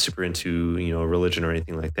 I'm not super into, you know, religion or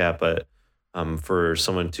anything like that. But for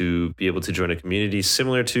someone to be able to join a community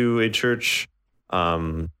similar to a church,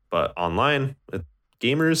 but online with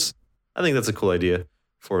gamers, I think that's a cool idea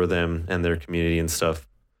for them and their community and stuff.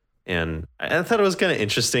 And I thought it was kind of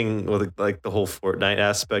interesting with like the whole Fortnite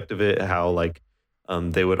aspect of it, how like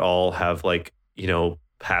they would all have like, you know,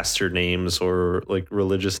 pastor names or like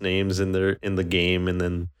religious names in the game, and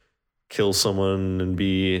then kill someone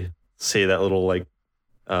and say that little like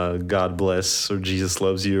God bless or Jesus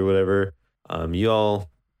loves you or whatever.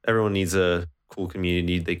 Everyone needs a cool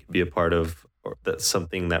community they can be a part of, or that's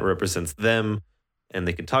something that represents them and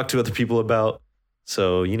they can talk to other people about.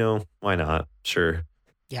 So, you know, why not? Sure.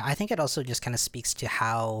 Yeah, I think it also just kind of speaks to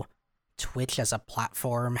how Twitch as a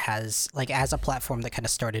platform has, like, as a platform that kind of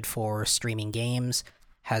started for streaming games,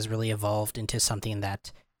 has really evolved into something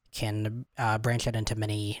that can branch out into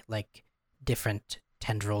many, like, different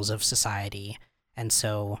tendrils of society. And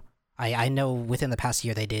so I know within the past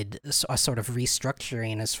year they did a sort of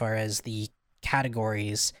restructuring as far as the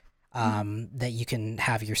categories that you can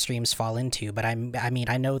have your streams fall into. But I mean,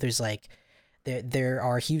 I know there's, like, there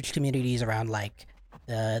are huge communities around, like,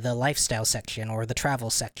 the lifestyle section or the travel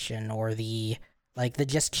section or the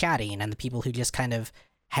just chatting and the people who just kind of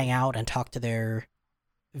hang out and talk to their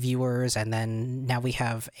viewers. And then now we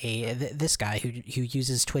have this guy who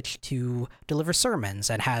uses Twitch to deliver sermons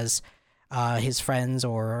and has his friends,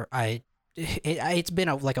 or it's been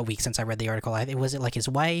like a week since I read the article. Was it like his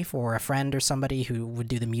wife or a friend or somebody who would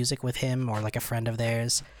do the music with him, or like a friend of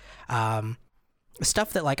theirs?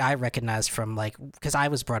 Stuff that like I recognized from, like, because I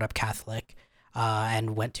was brought up Catholic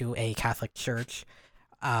and went to a Catholic church.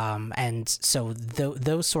 And so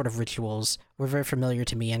those sort of rituals were very familiar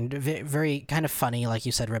to me and very kind of funny, like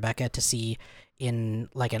you said, Rebecca, to see in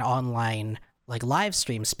like an online like live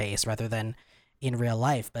stream space rather than in real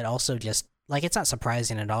life. But also just like, it's not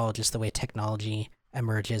surprising at all, just the way technology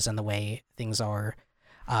emerges and the way things are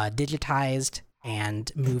digitized and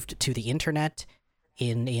moved to the internet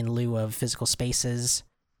in lieu of physical spaces.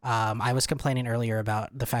 I was complaining earlier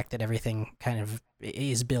about the fact that everything kind of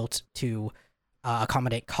is built to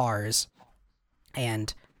accommodate cars,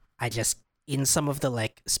 and I just, in some of the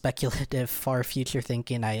like speculative far future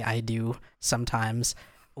thinking I do sometimes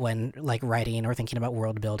when like writing or thinking about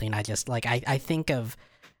world building, I just like I think of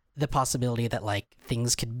the possibility that like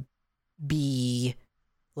things could be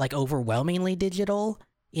like overwhelmingly digital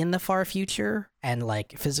in the far future, and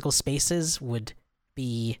like physical spaces would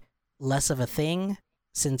be less of a thing,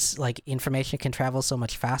 since like information can travel so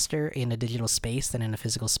much faster in a digital space than in a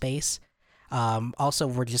physical space. Also,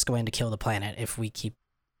 we're just going to kill the planet if we keep,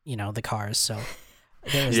 you know, the cars. So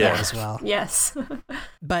there's that as well. Yes.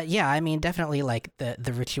 But yeah, I mean, definitely like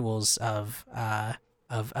the rituals of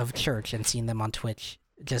church and seeing them on Twitch,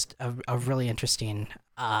 just a really interesting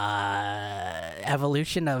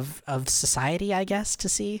evolution of society, I guess, to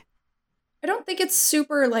see. I don't think it's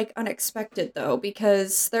super like unexpected though,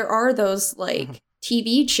 because there are those like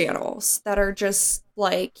TV channels that are just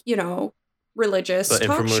like, you know, religious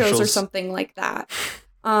talk shows or something like that.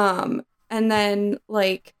 And then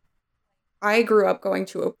like I grew up going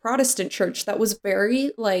to a Protestant church that was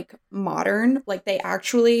very like modern. Like they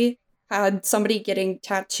actually had somebody getting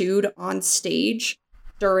tattooed on stage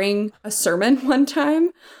during a sermon one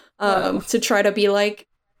time to try to be like,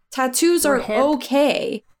 tattoos are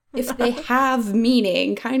okay if they have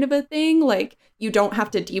meaning, kind of a thing. Like you don't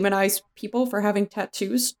have to demonize people for having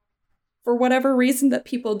tattoos for whatever reason that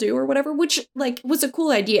people do or whatever, which like was a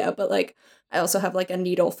cool idea. But like I also have like a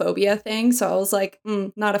needle phobia thing. So I was like,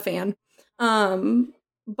 not a fan.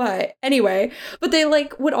 But anyway, but they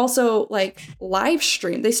like would also like live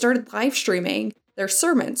stream. They started live streaming their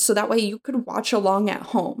sermons. So that way you could watch along at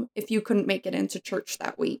home if you couldn't make it into church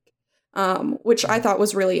that week. Which I thought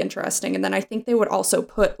was really interesting. And then I think they would also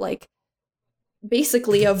put like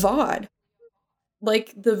basically a VOD,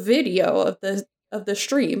 like the video of the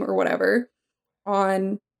stream or whatever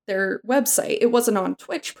on their website. It wasn't on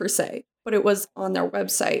Twitch per se, but it was on their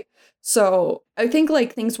website. So I think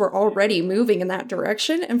like things were already moving in that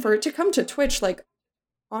direction. And for it to come to Twitch, like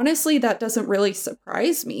honestly, that doesn't really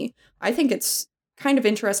surprise me. I think it's kind of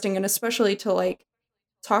interesting, and especially to like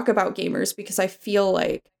talk about gamers, because I feel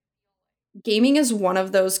like gaming is one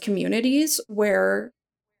of those communities where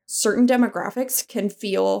certain demographics can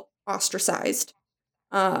feel ostracized.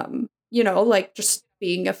 You know, like just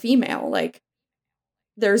being a female, like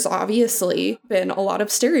there's obviously been a lot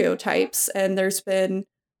of stereotypes, and there's been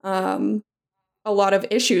a lot of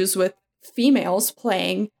issues with females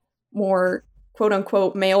playing more quote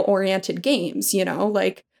unquote male oriented games, you know,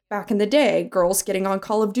 like back in the day, girls getting on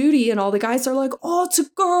Call of Duty and all the guys are like, oh, it's a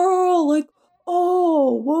girl, like,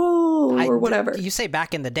 oh, whoa, or whatever. You say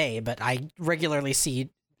back in the day, but I regularly see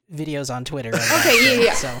videos on Twitter. Okay,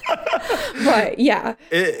 yeah. So. But yeah,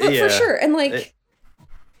 for sure. And like,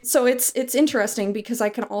 so it's interesting because I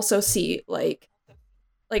can also see like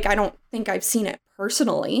I don't think I've seen it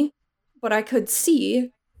personally, but I could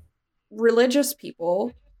see religious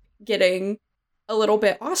people getting a little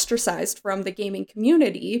bit ostracized from the gaming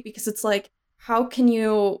community, because it's like, how can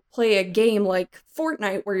you play a game like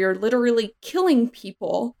Fortnite where you're literally killing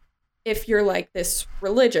people if you're like this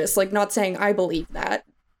religious? Like, not saying I believe that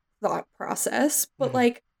thought process, but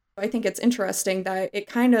like, I think it's interesting that it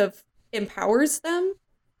kind of empowers them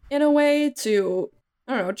in a way to,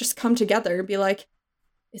 I don't know, just come together and be like,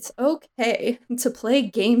 it's okay to play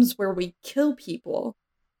games where we kill people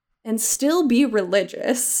and still be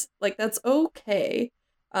religious. Like, that's okay.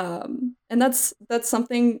 And that's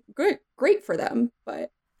something great for them.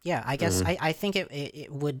 But yeah, I guess I think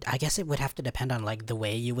it would, I guess it would have to depend on like the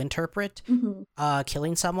way you interpret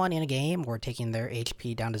killing someone in a game or taking their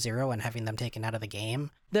HP down to 0 and having them taken out of the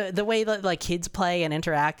game. The way that like kids play and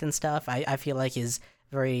interact and stuff, I feel like is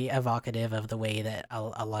very evocative of the way that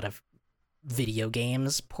a lot of video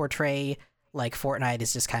games portray. Like Fortnite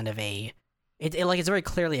is just kind of it's very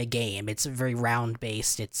clearly a game. It's very round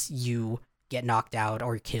based. It's you get knocked out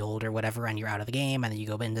or killed or whatever and you're out of the game and then you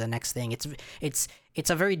go into the next thing. It's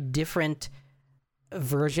a very different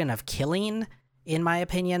version of killing, in my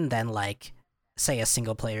opinion, than like say a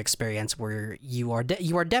single player experience where you are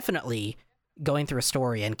definitely going through a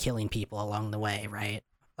story and killing people along the way, right?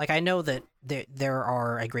 Like, I know that there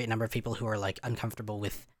are a great number of people who are like uncomfortable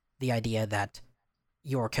with the idea that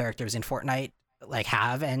your characters in Fortnite like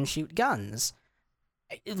have and shoot guns.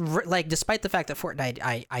 Like, despite the fact that Fortnite,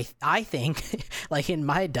 I think, like in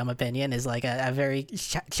my dumb opinion, is like a very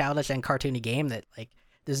childish and cartoony game that like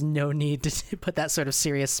there's no need to put that sort of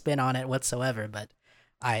serious spin on it whatsoever. But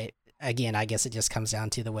I guess it just comes down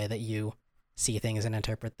to the way that you see things and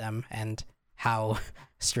interpret them and how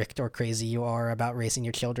strict or crazy you are about raising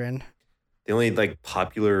your children. The only like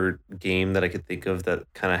popular game that I could think of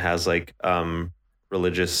that kind of has like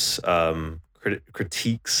religious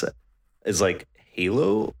critiques is like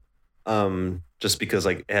Halo, just because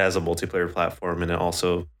like it has a multiplayer platform and it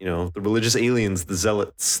also, you know, the religious aliens, the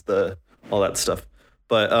zealots, all that stuff.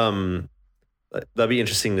 But that'd be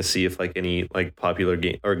interesting to see if like any like popular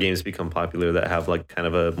game or games become popular that have like kind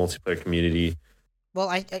of a multiplayer community. Well,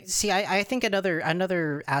 I think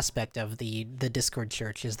another aspect of the Discord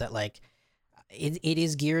church is that like it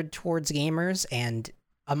is geared towards gamers, and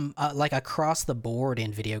like across the board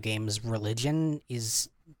in video games, religion is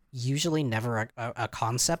usually never a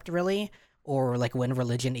concept really, or like when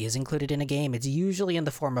religion is included in a game, it's usually in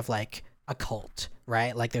the form of like a cult,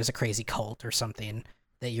 right? Like there's a crazy cult or something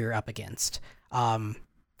that you're up against. I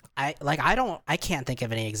can't think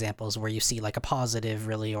of any examples where you see like a positive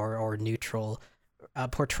really or neutral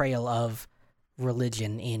portrayal of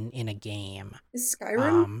religion in a game. Is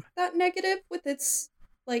Skyrim that negative with its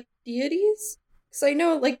like deities? Because I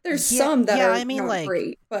know like there's some that are not like,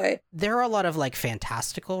 great, but there are a lot of like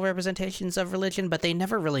fantastical representations of religion, but they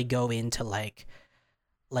never really go into like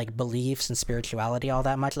beliefs and spirituality all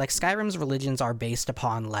that much. Like Skyrim's religions are based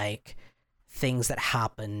upon like things that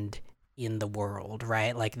happened in the world,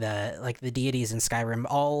 right? Like the deities in Skyrim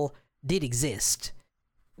all did exist,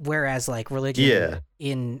 whereas like religion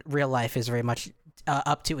in real life is very much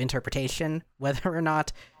up to interpretation, whether or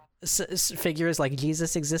not figures like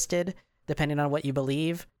Jesus existed, depending on what you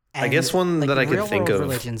believe. And, I guess one like, that I could think of,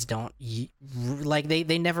 religions don't like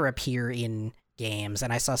they never appear in games.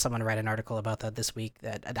 And I saw someone write an article about that this week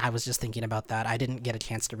that I was just thinking about that. I didn't get a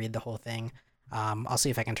chance to read the whole thing. I'll see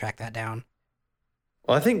if I can track that down.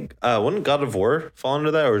 Well, I think wouldn't God of War fall under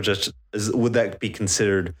that, or would that be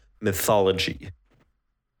considered mythology?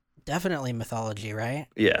 Definitely mythology, right?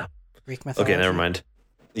 Yeah. Greek mythology. Okay, never mind.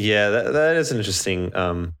 Yeah, that is an interesting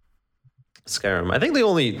Skyrim. I think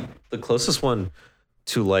the closest one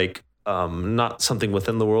to like not something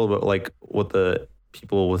within the world, but like what the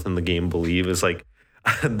people within the game believe is like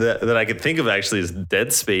that I could think of actually is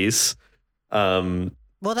Dead Space.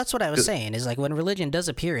 Well, that's what I was saying, is like when religion does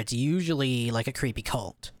appear, it's usually like a creepy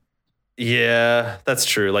cult. Yeah, that's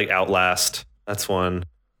true. Like Outlast, that's one.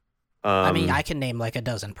 I mean, I can name like a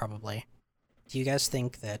dozen probably. Do you guys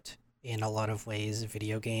think that in a lot of ways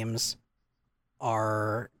video games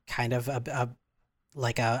are kind of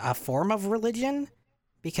a form of religion?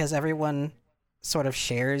 Because everyone sort of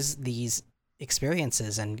shares these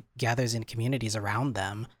experiences and gathers in communities around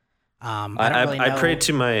them. I pray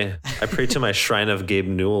to my shrine of Gabe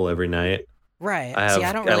Newell every night. Right.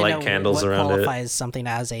 I don't really know candles what around qualifies it. Something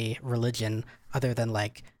as a religion other than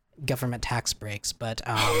like government tax breaks, but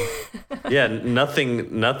yeah,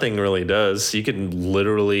 nothing really does. You can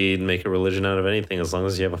literally make a religion out of anything as long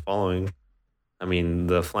as you have a following. I mean,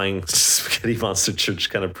 the Flying Spaghetti Monster Church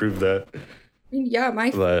kind of proved that. Yeah,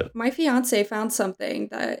 my fiance found something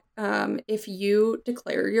that if you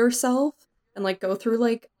declare yourself and like go through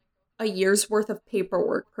like a year's worth of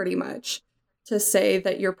paperwork pretty much to say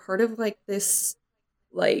that you're part of like this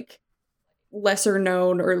like lesser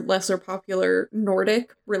known or lesser popular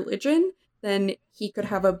Nordic religion, then he could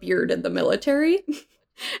have a beard in the military.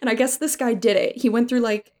 And I guess this guy did it. He went through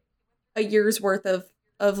like a year's worth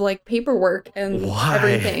of like paperwork and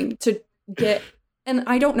everything to get, and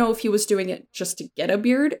I don't know if he was doing it just to get a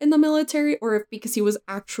beard in the military or if because he was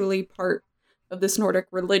actually part of this Nordic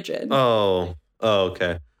religion. Oh,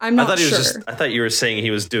 okay. I'm not sure. I thought you were saying he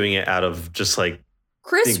was doing it out of just like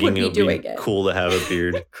Chris would be doing it. Cool to have a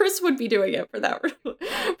beard. Chris would be doing it for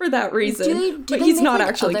that reason. But he's not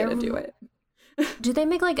actually going to do it. Do they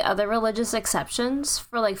make like other religious exceptions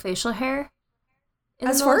for like facial hair?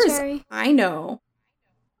 As far as I know,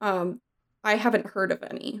 I haven't heard of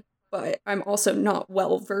any, but I'm also not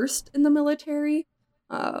well versed in the military.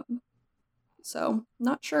 So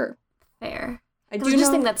not sure. Fair. I just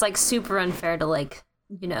think that's like super unfair to like,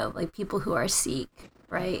 you know, like people who are Sikh,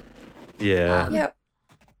 right? Yeah. Yeah.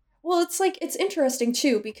 Well, it's like, it's interesting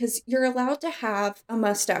too, because you're allowed to have a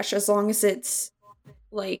mustache as long as it's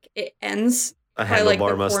like, it ends by like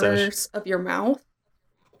the corners of your mouth.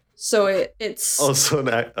 So it's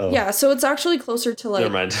yeah, so it's actually closer to like,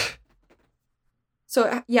 never mind.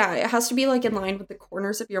 So yeah, it has to be like in line with the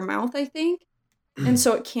corners of your mouth, I think. And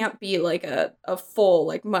so it can't be like a full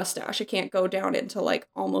like mustache. It can't go down into like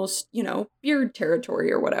almost, you know, beard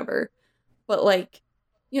territory or whatever. But like,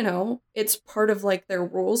 you know, it's part of like their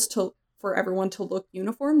rules for everyone to look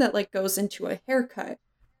uniform that like goes into a haircut.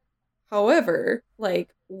 However,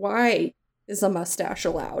 like, why is a mustache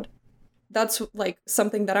allowed? That's like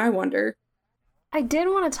something that I wonder. I did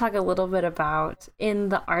want to talk a little bit about in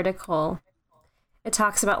the article. It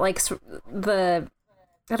talks about like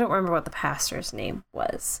I don't remember what the pastor's name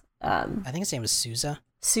was. I think his name was Sousa.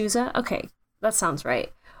 Sousa? Okay, that sounds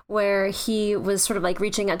right. Where he was sort of like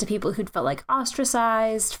reaching out to people who'd felt like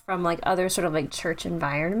ostracized from like other sort of like church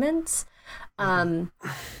environments.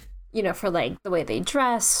 You know, for like the way they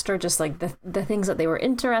dressed or just like the things that they were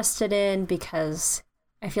interested in, because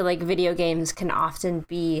I feel like video games can often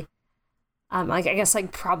be like, I guess,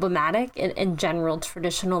 like problematic in general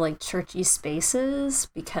traditional like churchy spaces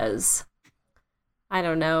because, I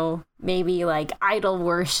don't know, maybe like idol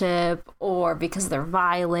worship or because they're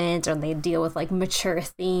violent or they deal with like mature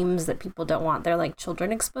themes that people don't want their like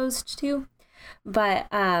children exposed to. But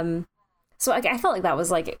so like I felt like that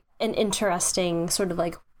was like an interesting sort of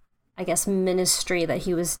like, I guess, ministry that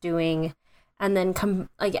he was doing, and then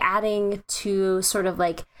like adding to sort of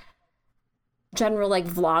like general like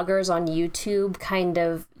vloggers on YouTube kind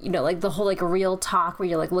of, you know, like the whole like real talk where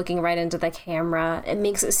you're like looking right into the camera, it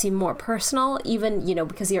makes it seem more personal, even, you know,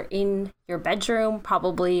 because you're in your bedroom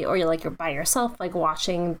probably, or you're by yourself, like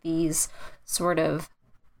watching these sort of,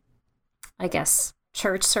 I guess,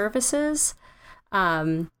 church services,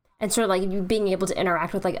 and sort of like you being able to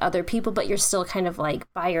interact with like other people, but you're still kind of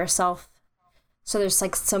like by yourself. So there's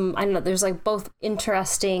like some, I don't know, there's like both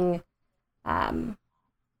interesting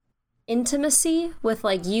intimacy with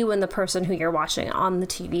like you and the person who you're watching on the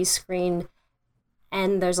TV screen,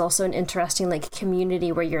 and there's also an interesting like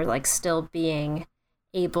community where you're like still being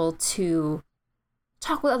able to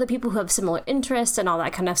talk with other people who have similar interests and all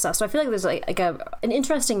that kind of stuff. So I feel like there's like an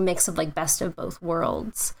interesting mix of like best of both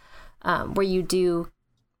worlds, where you do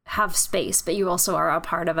have space but you also are a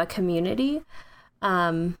part of a community,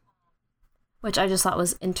 which I just thought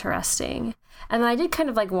was interesting. And I did kind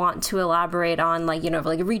of like want to elaborate on like, you know,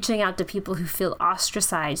 like reaching out to people who feel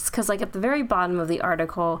ostracized, because like at the very bottom of the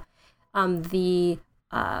article, the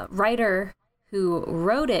writer who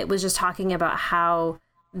wrote it was just talking about how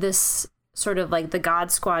this sort of like the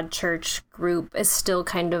God Squad church group is still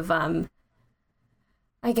kind of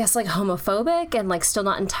I guess like homophobic and like still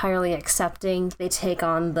not entirely accepting. They take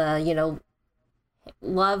on the, you know,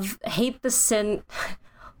 hate the sin.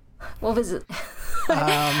 What was it?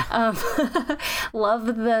 Love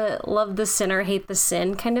the sinner, hate the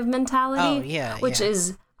sin kind of mentality. Oh, yeah. Which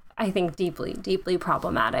is, I think, deeply, deeply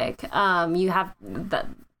problematic. You have that.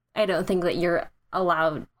 I don't think that you're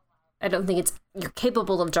allowed. I don't think you're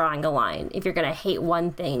capable of drawing a line. If you're gonna hate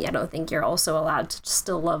one thing, I don't think you're also allowed to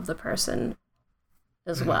still love the person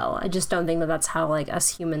as well. I just don't think that that's how like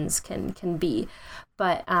us humans can be.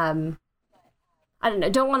 But I don't know.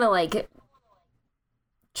 Don't want to like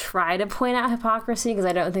try to point out hypocrisy, because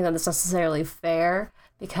I don't think that that's necessarily fair,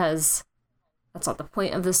 because that's not the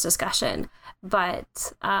point of this discussion.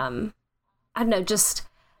 But I don't know, just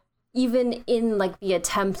even in like the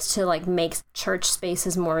attempt to like make church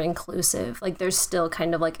spaces more inclusive, like there's still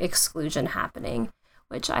kind of like exclusion happening,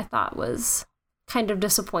 which I thought was kind of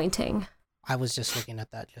disappointing. I was just looking at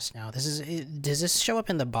that just now. Does this show up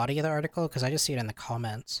in the body of the article? Because I just see it in the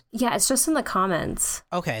comments. Yeah, it's just in the comments.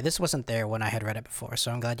 Okay, this wasn't there when I had read it before,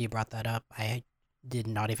 so I'm glad you brought that up. I did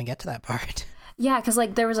not even get to that part. Yeah, because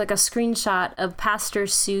like there was like a screenshot of Pastor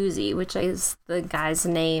Susie, which is the guy's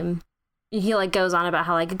name. He like goes on about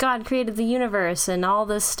how like God created the universe and all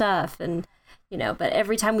this stuff, and you know, but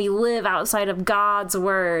every time we live outside of God's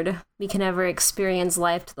word, we can never experience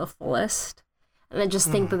life to the fullest. And I just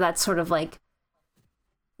think that that's sort of like,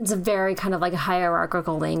 it's a very kind of like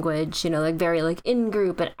hierarchical language, you know, like very like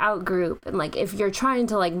in-group and out-group. And like if you're trying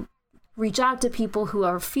to like reach out to people who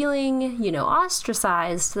are feeling, you know,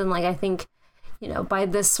 ostracized, then like I think, you know, by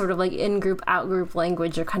this sort of like in-group, out-group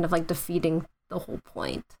language, you're kind of like defeating the whole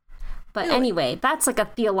point. But anyway, that's like a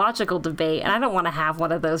theological debate, and I don't want to have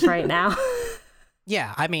one of those right now.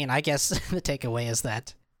 Yeah, I mean, I guess the takeaway is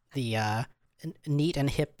that the neat and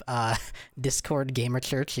hip Discord gamer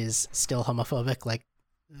church is still homophobic like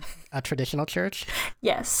a traditional church.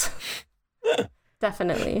 Yes.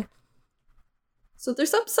 Definitely. So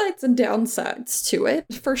there's upsides and downsides to it,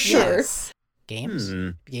 for sure. Yes. Games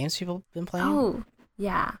people been playing? Oh,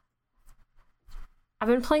 yeah. I've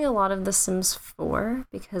been playing a lot of The Sims 4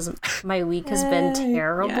 because my week has been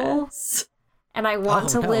terrible. Yes. And I want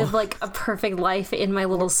to live like a perfect life in my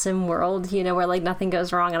little sim world, you know, where like nothing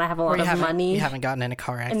goes wrong and I have a lot of money. You haven't gotten in a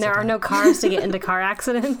car accident. And there are no cars to get into car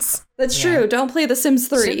accidents. That's true. Don't play The Sims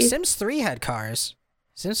 3. Sims 3 had cars.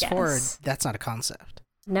 Sims 4, that's not a concept.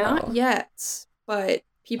 No. Not yet, but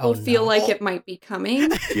people feel like it might be coming.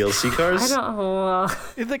 DLC cars? I don't know.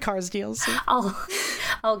 The cars DLC.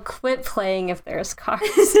 I'll quit playing if there's cars.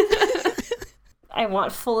 I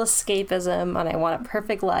want full escapism and I want a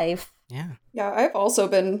perfect life. Yeah, I've also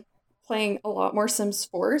been playing a lot more Sims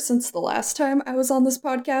 4 since the last time I was on this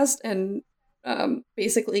podcast, and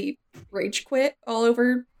basically rage quit all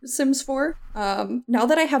over Sims 4. Now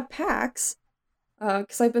that I have packs,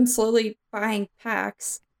 because I've been slowly buying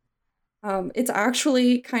packs, it's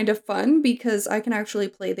actually kind of fun because I can actually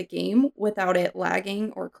play the game without it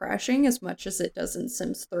lagging or crashing as much as it does in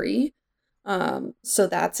Sims 3. So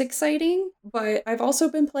that's exciting, but I've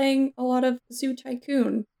also been playing a lot of Zoo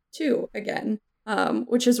Tycoon 2 again,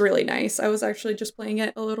 which is really nice. I was actually just playing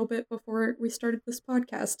it a little bit before we started this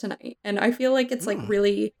podcast tonight, and I feel like it's like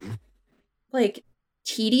really like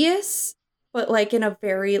tedious, but like in a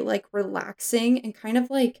very like relaxing and kind of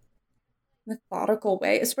like methodical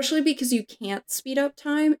way, especially because you can't speed up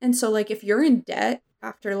time. And so like if you're in debt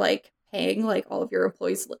after like paying like all of your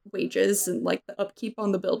employees' wages and like the upkeep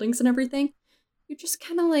on the buildings and everything, you just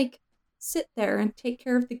kind of like sit there and take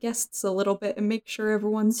care of the guests a little bit and make sure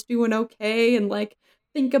everyone's doing okay and like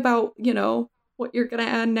think about, you know, what you're gonna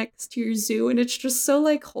add next to your zoo. And it's just so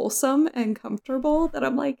like wholesome and comfortable that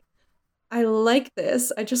I'm like, I like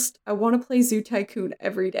this. I want to play Zoo Tycoon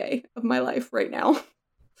every day of my life right now.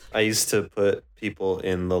 I used to put people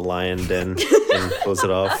in the lion den and close it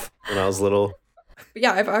off when I was little. But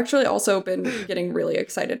yeah, I've actually also been getting really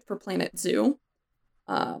excited for Planet Zoo.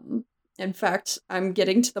 In fact, I'm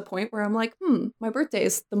getting to the point where I'm like, my birthday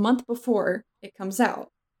is the month before it comes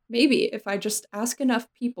out. Maybe if I just ask enough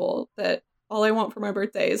people that all I want for my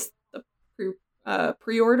birthday is the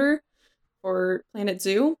pre-order for Planet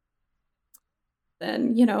Zoo,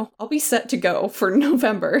 then, you know, I'll be set to go for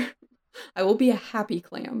November. I will be a happy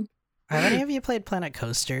clam. Have any of you played Planet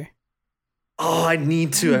Coaster? Oh, I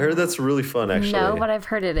need to. I heard that's really fun, actually. No, but I've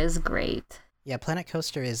heard it is great. Yeah, Planet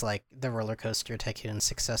Coaster is like the Roller Coaster Tycoon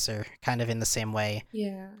successor, kind of in the same way.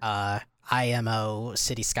 Yeah. IMO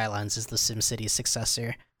City Skylines is the SimCity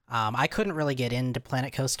successor. I couldn't really get into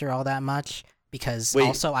Planet Coaster all that much because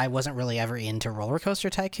also I wasn't really ever into Roller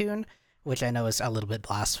Coaster Tycoon, which I know is a little bit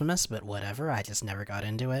blasphemous, but whatever. I just never got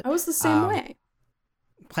into it. I was the same way.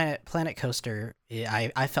 Planet Coaster,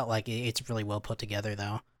 I felt like it's really well put together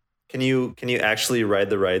though. Can you actually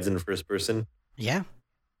ride the rides in first person? Yeah.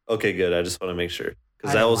 Okay, good. I just want to make sure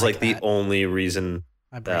because that was like the only reason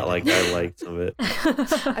that like I liked some of it.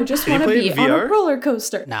 I just want to be on a roller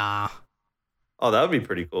coaster. Nah. Oh, that would be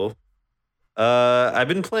pretty cool. I've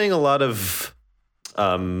been playing a lot of,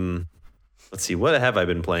 let's see, what have I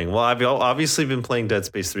been playing? Well, I've obviously been playing Dead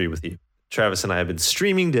Space 3 with you. Travis and I have been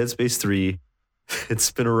streaming Dead Space 3.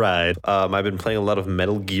 It's been a ride. I've been playing a lot of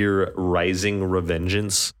Metal Gear Rising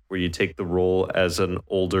Revengeance, where you take the role as an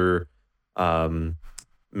older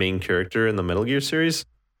main character in the Metal Gear series.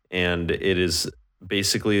 And it is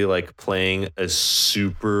basically like playing a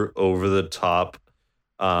super over-the-top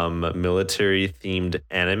military themed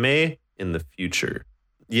anime in the future.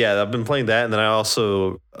 Yeah, I've been playing that, and then I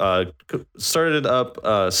also started up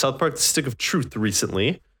South Park: The Stick of Truth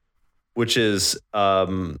recently, which is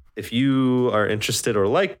if you are interested or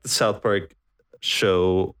like the South Park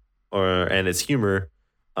show and its humor,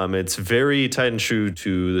 it's very tight and true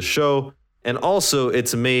to the show, and also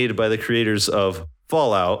it's made by the creators of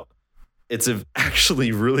Fallout. It's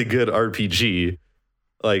actually really good RPG.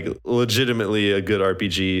 Like legitimately a good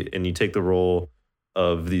RPG, and you take the role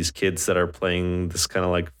of these kids that are playing this kind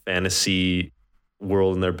of like fantasy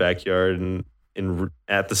world in their backyard, and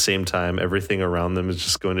at the same time everything around them is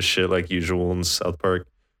just going to shit like usual in South Park,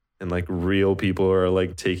 and like real people are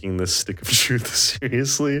like taking this Stick of Truth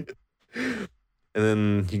seriously, and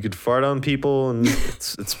then you could fart on people, and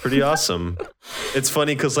it's pretty awesome. It's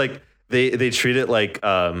funny because like they treat it like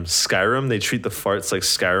Skyrim. They treat the farts like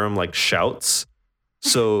Skyrim, like shouts.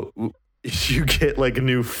 So you get like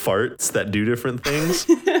new farts that do different things,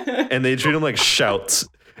 and they treat them like shouts,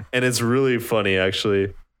 and it's really funny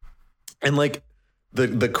actually. And like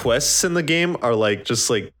the quests in the game are like just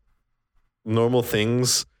like normal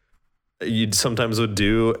things you sometimes would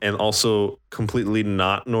do, and also completely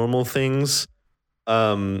not normal things.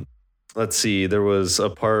 Let's see, there was a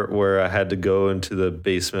part where I had to go into the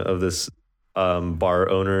basement of this bar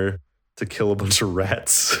owner to kill a bunch of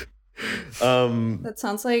rats. That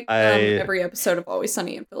sounds like every episode of Always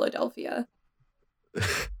Sunny in Philadelphia.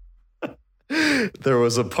 There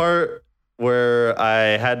was a part where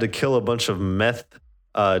I had to kill a bunch of meth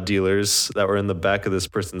dealers that were in the back of this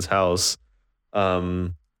person's house.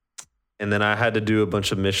 And then I had to do a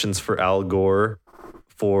bunch of missions for Al Gore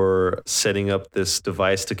for setting up this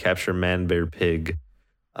device to capture Man Bear Pig.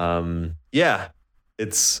 Yeah,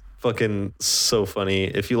 it's fucking so funny.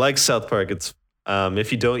 If you like South Park, it's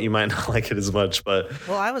if you don't, you might not like it as much, but...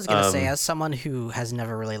 Well, I was going to say, as someone who has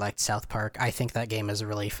never really liked South Park, I think that game is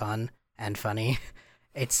really fun and funny.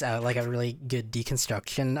 It's like a really good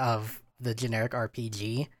deconstruction of the generic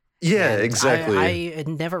RPG. Yeah, and exactly. I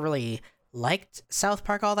never really liked South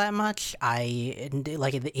Park all that much.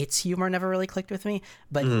 Its humor never really clicked with me,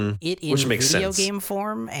 but it in video game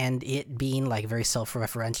form and it being like very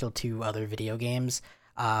self-referential to other video games,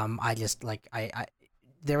 I just like...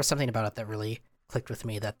 there was something about it that really clicked with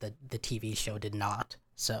me that the TV show did not.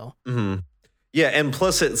 So yeah, and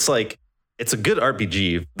plus it's like it's a good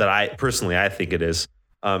RPG that I think it is.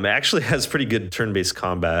 It actually has pretty good turn-based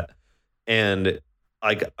combat, and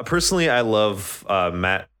like personally I love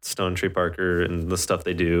Matt Stone, Trey Parker, and the stuff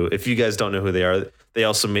they do. If you guys don't know who they are, they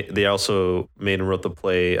also made and wrote the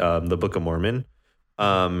play The Book of Mormon.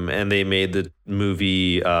 And they made the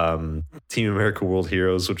movie Team America World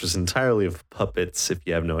Heroes, which is entirely of puppets, if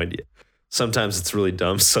you have no idea. Sometimes it's really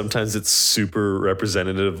dumb. Sometimes it's super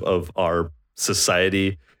representative of our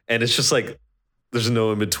society. And it's just like, there's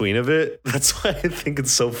no in between of it. That's why I think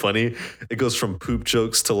it's so funny. It goes from poop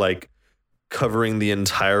jokes to like covering the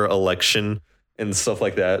entire election and stuff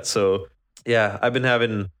like that. So yeah,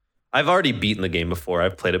 I've already beaten the game before.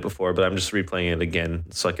 I've played it before, but I'm just replaying it again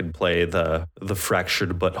so I can play the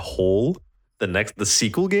Fractured But Whole, the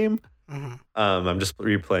sequel game. Mm-hmm. I'm just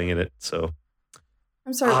replaying it. So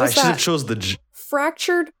I'm sorry, I was should that have chose the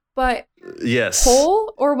Fractured But yes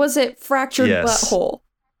Whole, or was it Fractured Yes. But Whole?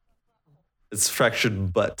 It's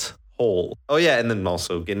Fractured But Whole. Oh yeah, and then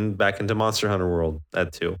also getting back into Monster Hunter World,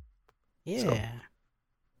 that too. Yeah. So,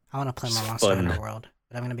 I want to play more it's Monster fun. Hunter World,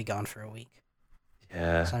 but I'm going to be gone for a week.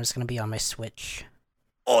 Yeah. So I'm just going to be on my Switch.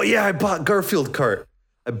 Oh yeah, I bought Garfield Kart.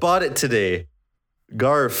 I bought it today.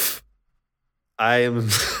 Garf. I am.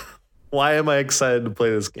 Why am I excited to play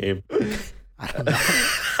this game? I don't know.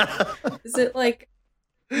 Is it like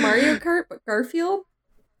Mario Kart but Garfield?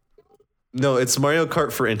 No, it's Mario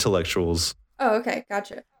Kart for intellectuals. Oh, okay,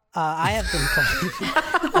 gotcha. I have been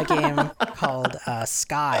playing a game called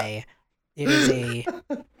Sky.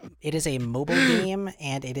 It is a mobile game,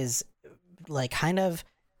 and it is like kind of.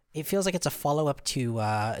 It feels like it's a follow up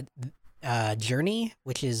to Journey,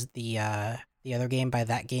 which is the other game by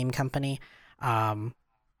that game company.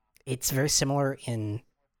 It's very similar in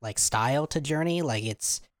like style to Journey. Like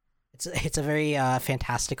it's a very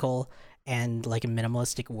fantastical and like a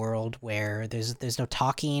minimalistic world where there's no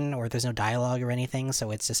talking or there's no dialogue or anything.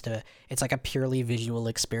 So it's like a purely visual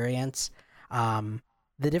experience.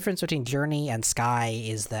 The difference between Journey and Sky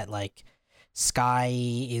is that like Sky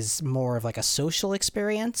is more of like a social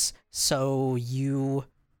experience. So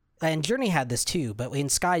and Journey had this too, but in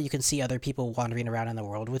Sky you can see other people wandering around in the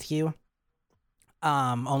world with you.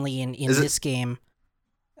 Only in this game,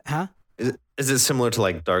 huh? Is it similar to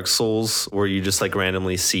like Dark Souls, where you just like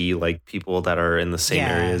randomly see like people that are in the same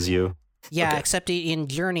area as you? Yeah, Okay. except in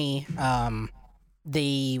Journey,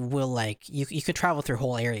 they will like you could travel through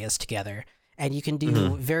whole areas together, and you can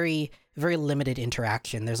do very very limited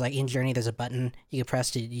interaction. There's like in Journey, there's a button you can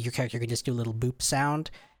press your character can just do a little boop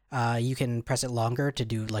sound. You can press it longer to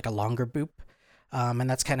do like a longer boop. And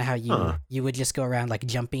that's kind of how you would just go around like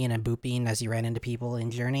jumping and booping as you ran into people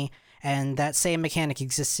in Journey. And that same mechanic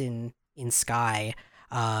exists in Sky.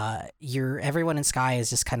 Everyone in Sky is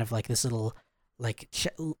just kind of like this little like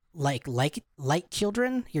light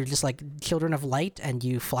children. You're just like children of light, and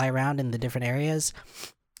you fly around in the different areas.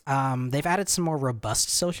 They've added some more robust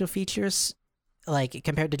social features like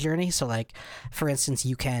compared to Journey. So like for instance,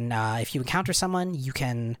 you can if you encounter someone, you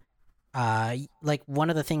can like one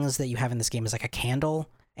of the things that you have in this game is like a candle,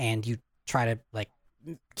 and you try to like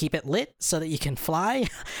keep it lit so that you can fly.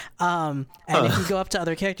 And if you go up to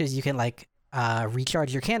other characters, you can like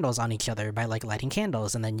recharge your candles on each other by like lighting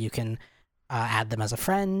candles, and then you can add them as a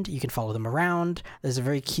friend. You can follow them around. There's a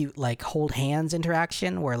very cute like hold hands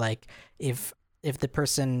interaction where like if the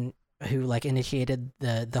person who like initiated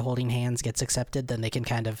the holding hands gets accepted, then they can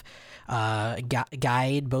kind of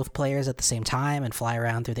guide both players at the same time and fly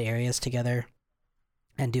around through the areas together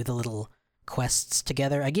and do the little quests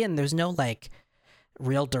together. Again, there's no like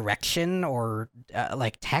real direction or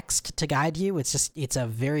like text to guide you. It's a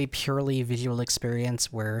very purely visual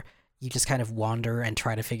experience where you just kind of wander and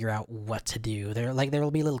try to figure out what to do. There will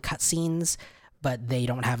be little cutscenes, but they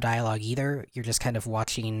don't have dialogue either. You're just kind of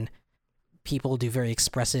watching people do very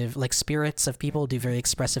expressive, like spirits of people do very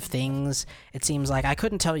expressive things. It seems like I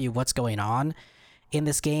couldn't tell you what's going on in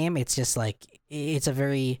this game. It's just like it's a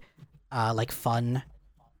very like fun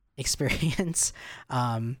experience,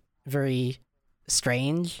 very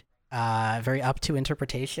strange, very up to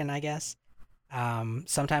interpretation, I guess.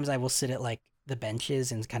 Sometimes I will sit at like the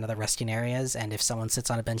benches in kind of the resting areas, and if someone sits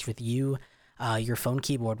on a bench with you, your phone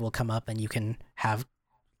keyboard will come up and you can have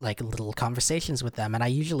like little conversations with them. And I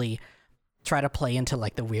usually try to play into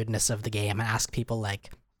like the weirdness of the game and ask people like,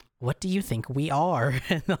 what do you think we are?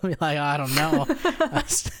 And they'll be like, I don't know.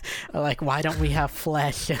 Like, why don't we have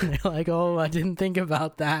flesh? And they're like, oh, I didn't think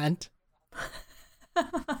about that.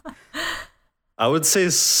 I would say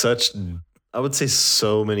so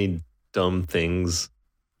many dumb things.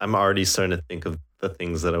 I'm already starting to think of the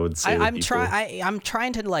things that I would say. I'm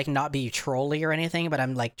trying to like not be trolly or anything, but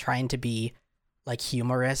I'm like trying to be like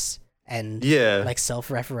humorous and like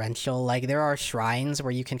self-referential. Like there are shrines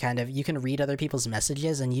where you can read other people's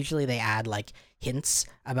messages, and usually they add like hints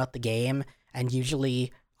about the game, and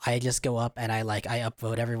usually I just go up and I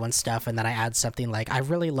upvote everyone's stuff, and then I add something like, I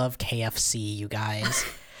really love KFC, you guys.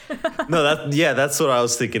 No, that's what I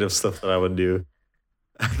was thinking of, stuff that I would do.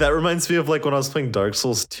 That reminds me of like when I was playing Dark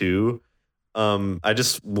Souls 2, I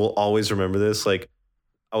just will always remember this. Like,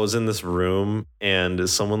 I was in this room and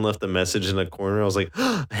someone left a message in a corner. I was like,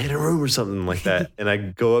 I hit a room or something like that. And I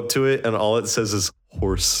go up to it and all it says is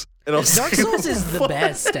horse. And I was Dark Souls is the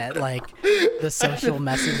best at like the social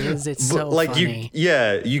messages. It's so like funny.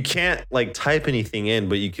 you can't like type anything in,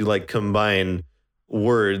 but you can like combine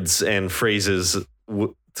words and phrases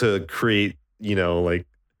to create, you know, like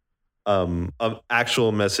an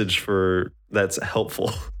actual message for that's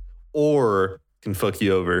helpful or can fuck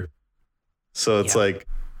you over. So it's like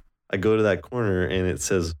I go to that corner and it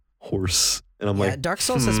says horse and I'm like, Dark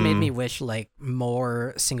Souls has made me wish like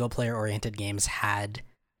more single player oriented games had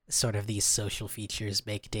sort of these social features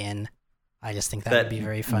baked in. I just think that would be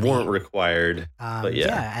very funny. Weren't required, but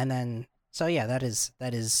and then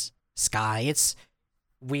that is Sky. It's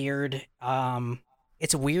weird.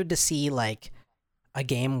 It's weird to see like a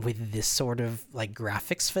game with this sort of like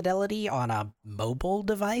graphics fidelity on a mobile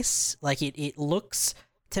device. Like it looks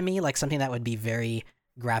to me like something that would be very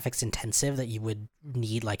graphics intensive that you would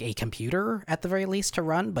need like a computer at the very least to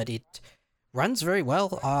run, but it runs very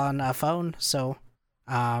well on a phone. So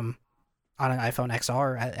on an iPhone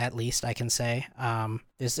XR at least I can say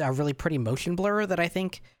there's a really pretty motion blur that I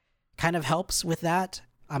think kind of helps with that.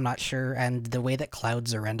 I'm not sure, and the way that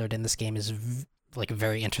clouds are rendered in this game is like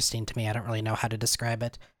very interesting to me. I don't really know how to describe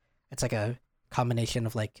it. It's like a combination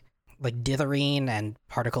of like dithering and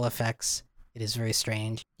particle effects. It is very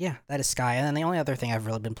strange. Yeah, that is Sky. And then the only other thing I've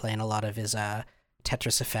really been playing a lot of is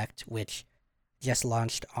Tetris Effect, which just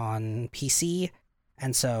launched on PC.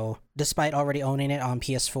 And so, despite already owning it on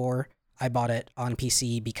PS4, I bought it on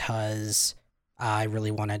PC because I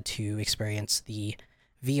really wanted to experience the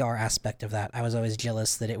VR aspect of that. I was always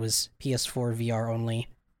jealous that it was PS4 VR only,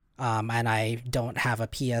 and I don't have a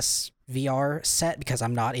PS VR set because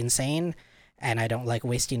I'm not insane, and I don't like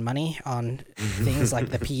wasting money on things like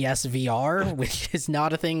the PS VR, which is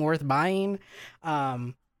not a thing worth buying.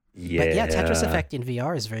 But yeah, Tetris Effect in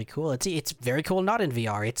VR is very cool. It's very cool not in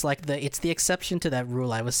VR. It's like it's the exception to that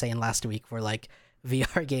rule I was saying last week where like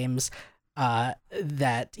VR games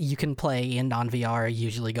that you can play in non-VR are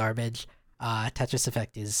usually garbage. Tetris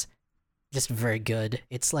Effect is just very good.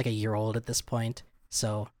 It's like a year old at this point,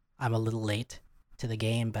 so I'm a little late to the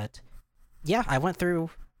game, but yeah, I went through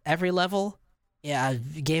every level. Yeah,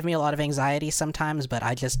 it gave me a lot of anxiety sometimes, but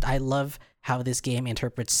I love how this game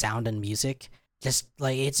interprets sound and music. Just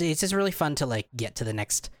like it's just really fun to like get to the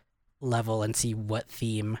next level and see what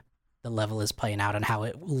theme the level is playing out and how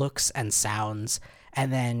it looks and sounds.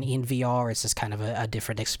 And then in VR, it's just kind of a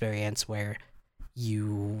different experience where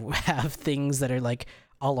you have things that are like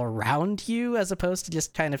all around you as opposed to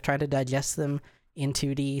just kind of trying to digest them in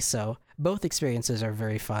 2D. So both experiences are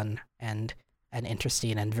very fun and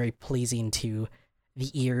interesting and very pleasing to the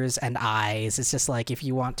ears and eyes. It's just like if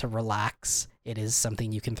you want to relax, it is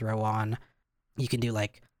something you can throw on. You can do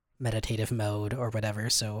like meditative mode or whatever.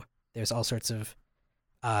 So there's all sorts of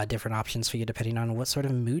different options for you depending on what sort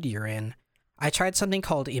of mood you're in. I tried something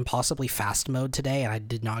called impossibly fast mode today and I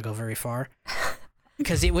did not go very far.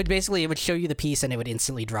 Because it would show you the piece and it would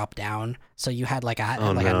instantly drop down. So you had a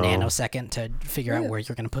nanosecond to figure out where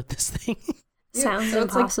you're going to put this thing. Sounds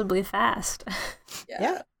impossibly fast.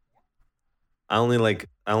 Yeah. I only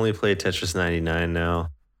play Tetris 99 now.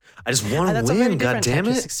 I just want to win. God damn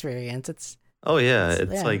it! Experience. It's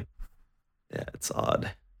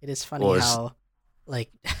odd. It is funny how like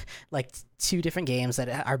two different games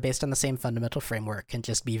that are based on the same fundamental framework can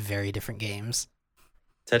just be very different games.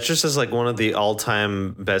 Tetris is like one of the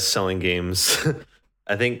all-time best-selling games.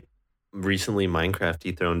 I think recently Minecraft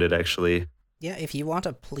dethroned it, actually. Yeah, if you want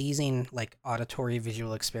a pleasing like auditory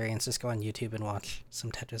visual experience, just go on YouTube and watch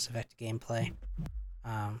some Tetris Effect gameplay.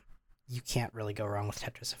 You can't really go wrong with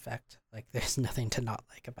Tetris Effect. Like, there's nothing to not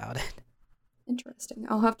like about it. Interesting.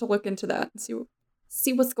 I'll have to look into that and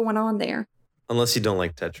see what's going on there. Unless you don't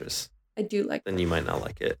like Tetris. I do like then you might not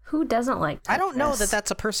like it. Who doesn't like Tetris? I don't know that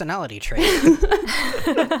that's a personality trait.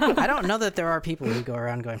 I don't know that there are people who go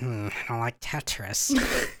around going, I don't like Tetris.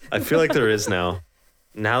 I feel like there is now.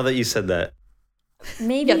 Now that you said that.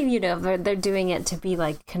 Maybe, they're doing it to be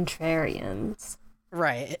like contrarians.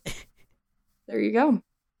 Right. There you go.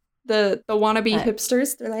 The wannabe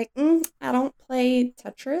hipsters, they're like, I don't play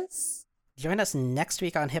Tetris. Join us next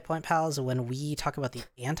week on Hit Point Pals when we talk about the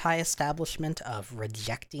anti-establishment of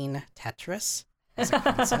rejecting Tetris as a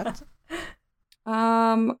concept.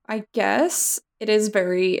 I guess it is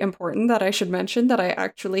very important that I should mention that I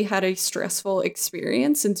actually had a stressful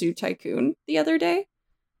experience in Zoo Tycoon the other day.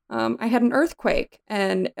 I had an earthquake,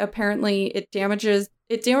 and apparently it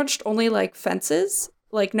damaged only like fences,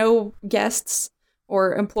 like no guests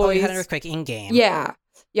or employees. Oh, you had an earthquake in-game. Yeah.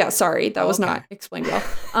 Yeah, sorry, that was not explained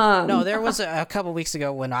well. No, there was a couple weeks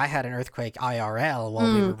ago when I had an earthquake IRL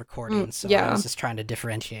while we were recording, so I was just trying to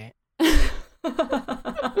differentiate.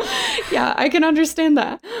 Yeah, I can understand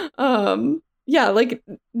that. Yeah, like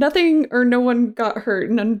nothing or no one got hurt,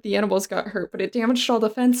 none of the animals got hurt, but it damaged all the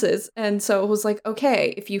fences. And so it was like,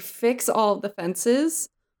 okay, if you fix all of the fences,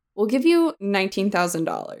 we'll give you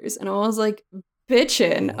 $19,000. And I was like,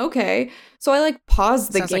 bitchin', okay. So I like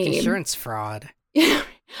paused the game. Sounds like insurance fraud.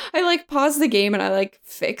 I like pause the game and I like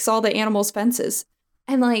fix all the animals' fences.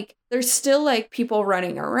 And like there's still like people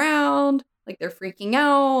running around, like they're freaking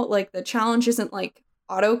out, like the challenge isn't like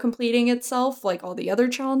auto completing itself like all the other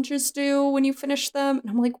challenges do when you finish them. And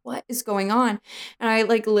I'm like, what is going on? And I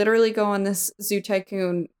like literally go on this Zoo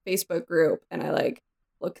Tycoon Facebook group and I like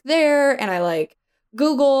look there and I like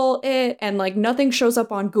Google it and like nothing shows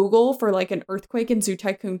up on Google for like an earthquake in Zoo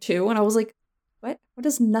Tycoon 2. And I was like, what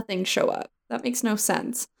does nothing show up? That makes no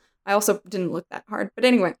sense. I also didn't look that hard, but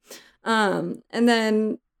anyway. And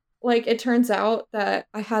then like it turns out that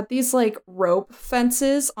I had these like rope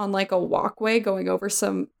fences on like a walkway going over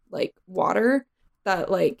some like water that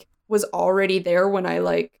like was already there when I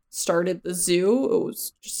like started the zoo. It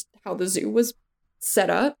was just how the zoo was set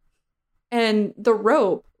up. And the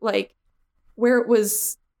rope, like where it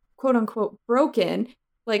was quote unquote broken,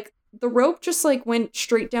 like the rope just like went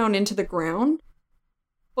straight down into the ground.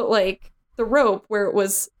 But like the rope where it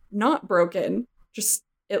was not broken, just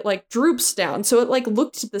it like droops down. So it like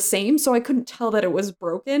looked the same. So I couldn't tell that it was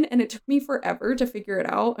broken. And it took me forever to figure it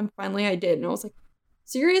out. And finally I did. And I was like,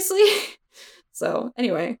 seriously? So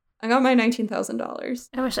anyway, I got my $19,000.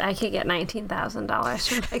 I wish I could get $19,000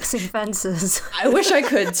 for fixing fences. I wish I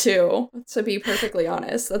could too, to be perfectly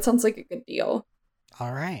honest. That sounds like a good deal.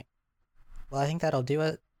 All right. Well, I think that'll do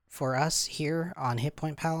it for us here on Hit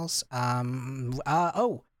Point Pals.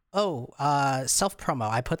 Self-promo.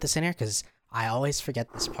 I put this in here because I always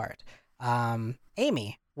forget this part.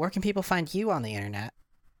 Amy, where can people find you on the internet?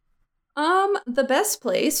 The best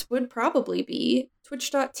place would probably be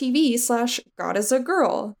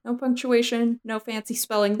twitch.tv/godisagirl. No punctuation, no fancy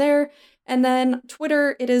spelling there. And then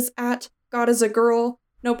Twitter, it is at godisagirl.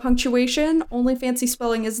 No punctuation, only fancy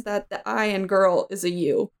spelling is that the I in girl is a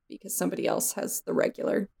U because somebody else has the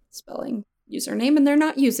regular spelling username and they're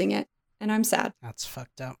not using it. And I'm sad. That's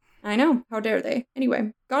fucked up. I know. How dare they?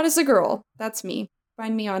 Anyway, God is a girl. That's me.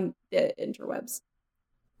 Find me on the interwebs.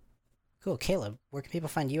 Cool. Caleb, where can people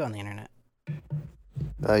find you on the internet?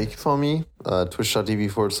 You can follow me,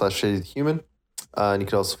 twitch.tv/shadedhuman. And you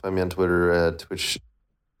can also find me on Twitter at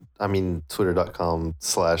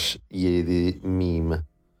twitter.com/yaythememe.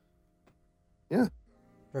 Yeah.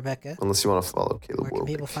 Rebecca? Unless you want to follow Caleb. Where can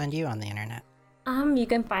people find you on the internet? You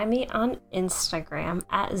can find me on Instagram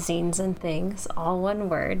at Zines and Things, all one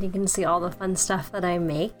word. You can see all the fun stuff that I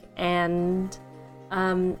make. And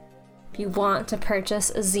if you want to purchase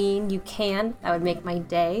a zine, you can. That would make my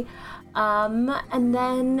day. And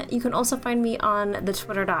then you can also find me on the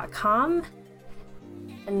twitter.com.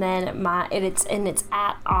 And then it's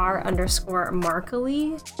at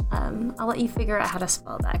r_Markley. I'll let you figure out how to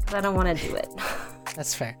spell that because I don't want to do it.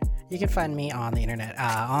 That's fair. You can find me on the internet,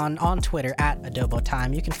 on Twitter at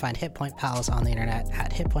AdoboTime. You can find Hit Point Pals on the internet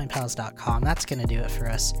at hitpointpals.com. That's going to do it for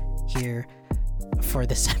us here for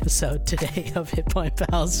this episode today of Hit Point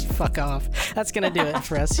Pals. Fuck off. That's going to do it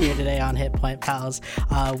for us here today on Hit Point Pals.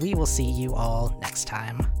 We will see you all next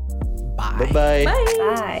time. Bye. Bye-bye.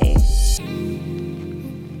 Bye.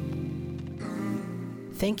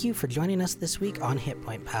 Thank you for joining us this week on Hit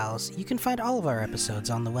Point Pals. You can find all of our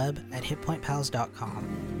episodes on the web at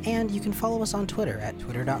hitpointpals.com. And you can follow us on Twitter at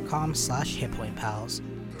twitter.com/hitpointpals.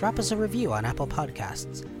 Drop us a review on Apple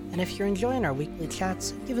Podcasts. And if you're enjoying our weekly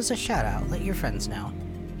chats, give us a shout out, let your friends know.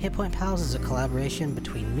 Hit Point Pals is a collaboration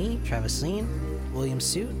between me, Travis Lean, William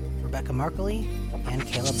Suit, Rebecca Markley, and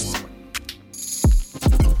Caleb Warwick.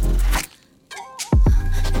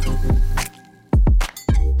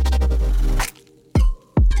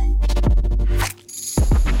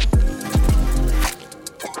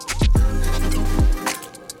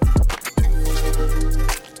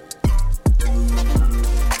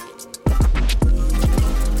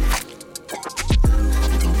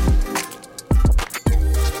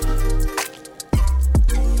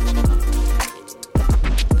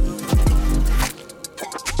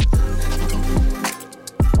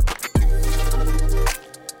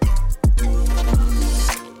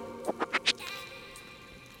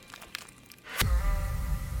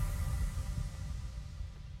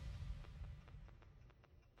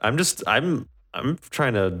 I'm I'm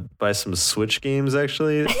trying to buy some Switch games,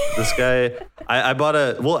 actually. This guy, I bought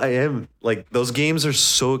I am, like, those games are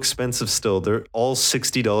so expensive still. They're all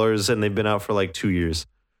 $60 and they've been out for like 2 years.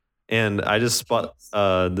 And I just bought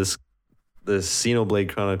this Xenoblade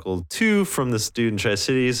Chronicle 2 from this dude in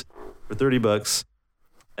Tri-Cities for $30.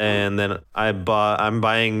 And then I'm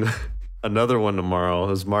buying another one tomorrow.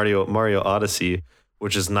 It was Mario Odyssey,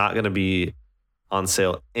 which is not going to be on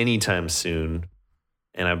sale anytime soon.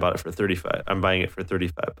 And I bought it for $35. I'm buying it for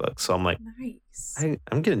 $35. So I'm like, Nice.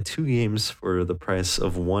 I'm getting 2 games for the price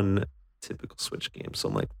of one typical Switch game. So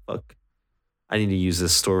I'm like, fuck, I need to use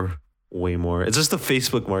this store way more. It's just a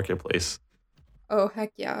Facebook Marketplace. Oh,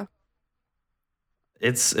 heck yeah.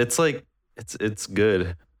 It's like it's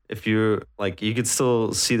good. If you're like, you could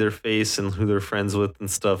still see their face and who they're friends with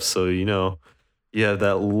and stuff. So you have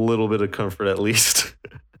that little bit of comfort at least.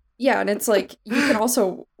 Yeah, and it's like, you can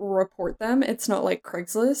also report them. It's not like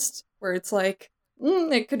Craigslist, where it's like,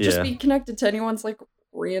 it could just be connected to anyone's like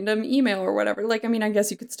random email or whatever. Like, I mean, I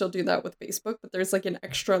guess you could still do that with Facebook, but there's like an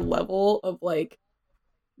extra level of like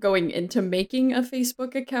going into making a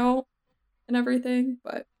Facebook account and everything.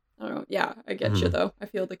 But I don't know. Yeah, I get you though. I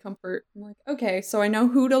feel the comfort. I'm like, okay, so I know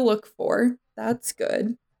who to look for. That's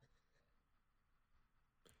good.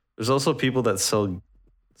 There's also people that sell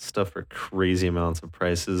stuff for crazy amounts of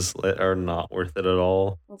prices that are not worth it at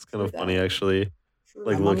all. It's kind of funny, actually.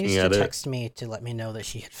 Like, My mom looking used at to it. text me to let me know that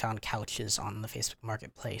she had found couches on the Facebook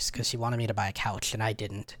Marketplace because she wanted me to buy a couch and I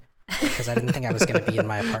didn't, because I didn't think I was going to be in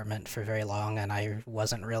my apartment for very long, and I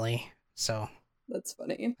wasn't really. So That's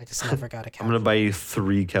funny. I just never got a couch. I'm gonna buy you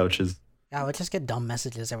 3 couches. Yeah, I would just get dumb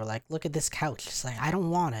messages that were like, "Look at this couch." It's like, I don't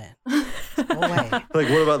want it. Go away. Like,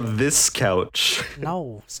 what about this couch?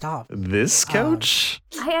 No, stop. This couch?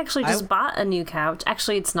 I actually just bought a new couch.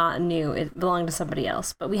 Actually, it's not new. It belonged to somebody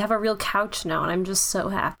else. But we have a real couch now, and I'm just so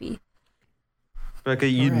happy. Becca,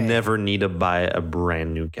 you Right. never need to buy a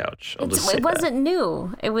brand new couch. I'll just say It wasn't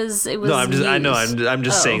new. It was. No, I know. used. I'm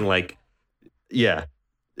just Oh. saying, like, yeah.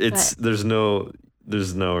 It's there's no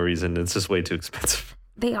reason. It's just way too expensive.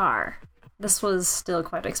 They are. This was still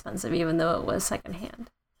quite expensive, even though it was secondhand.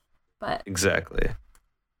 But Exactly.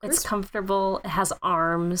 it's comfortable. It has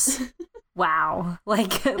arms. Wow.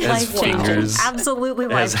 Like, has life-changing. fingers. Absolutely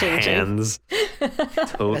It has life-changing. hands. It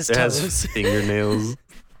has It has toes. fingernails.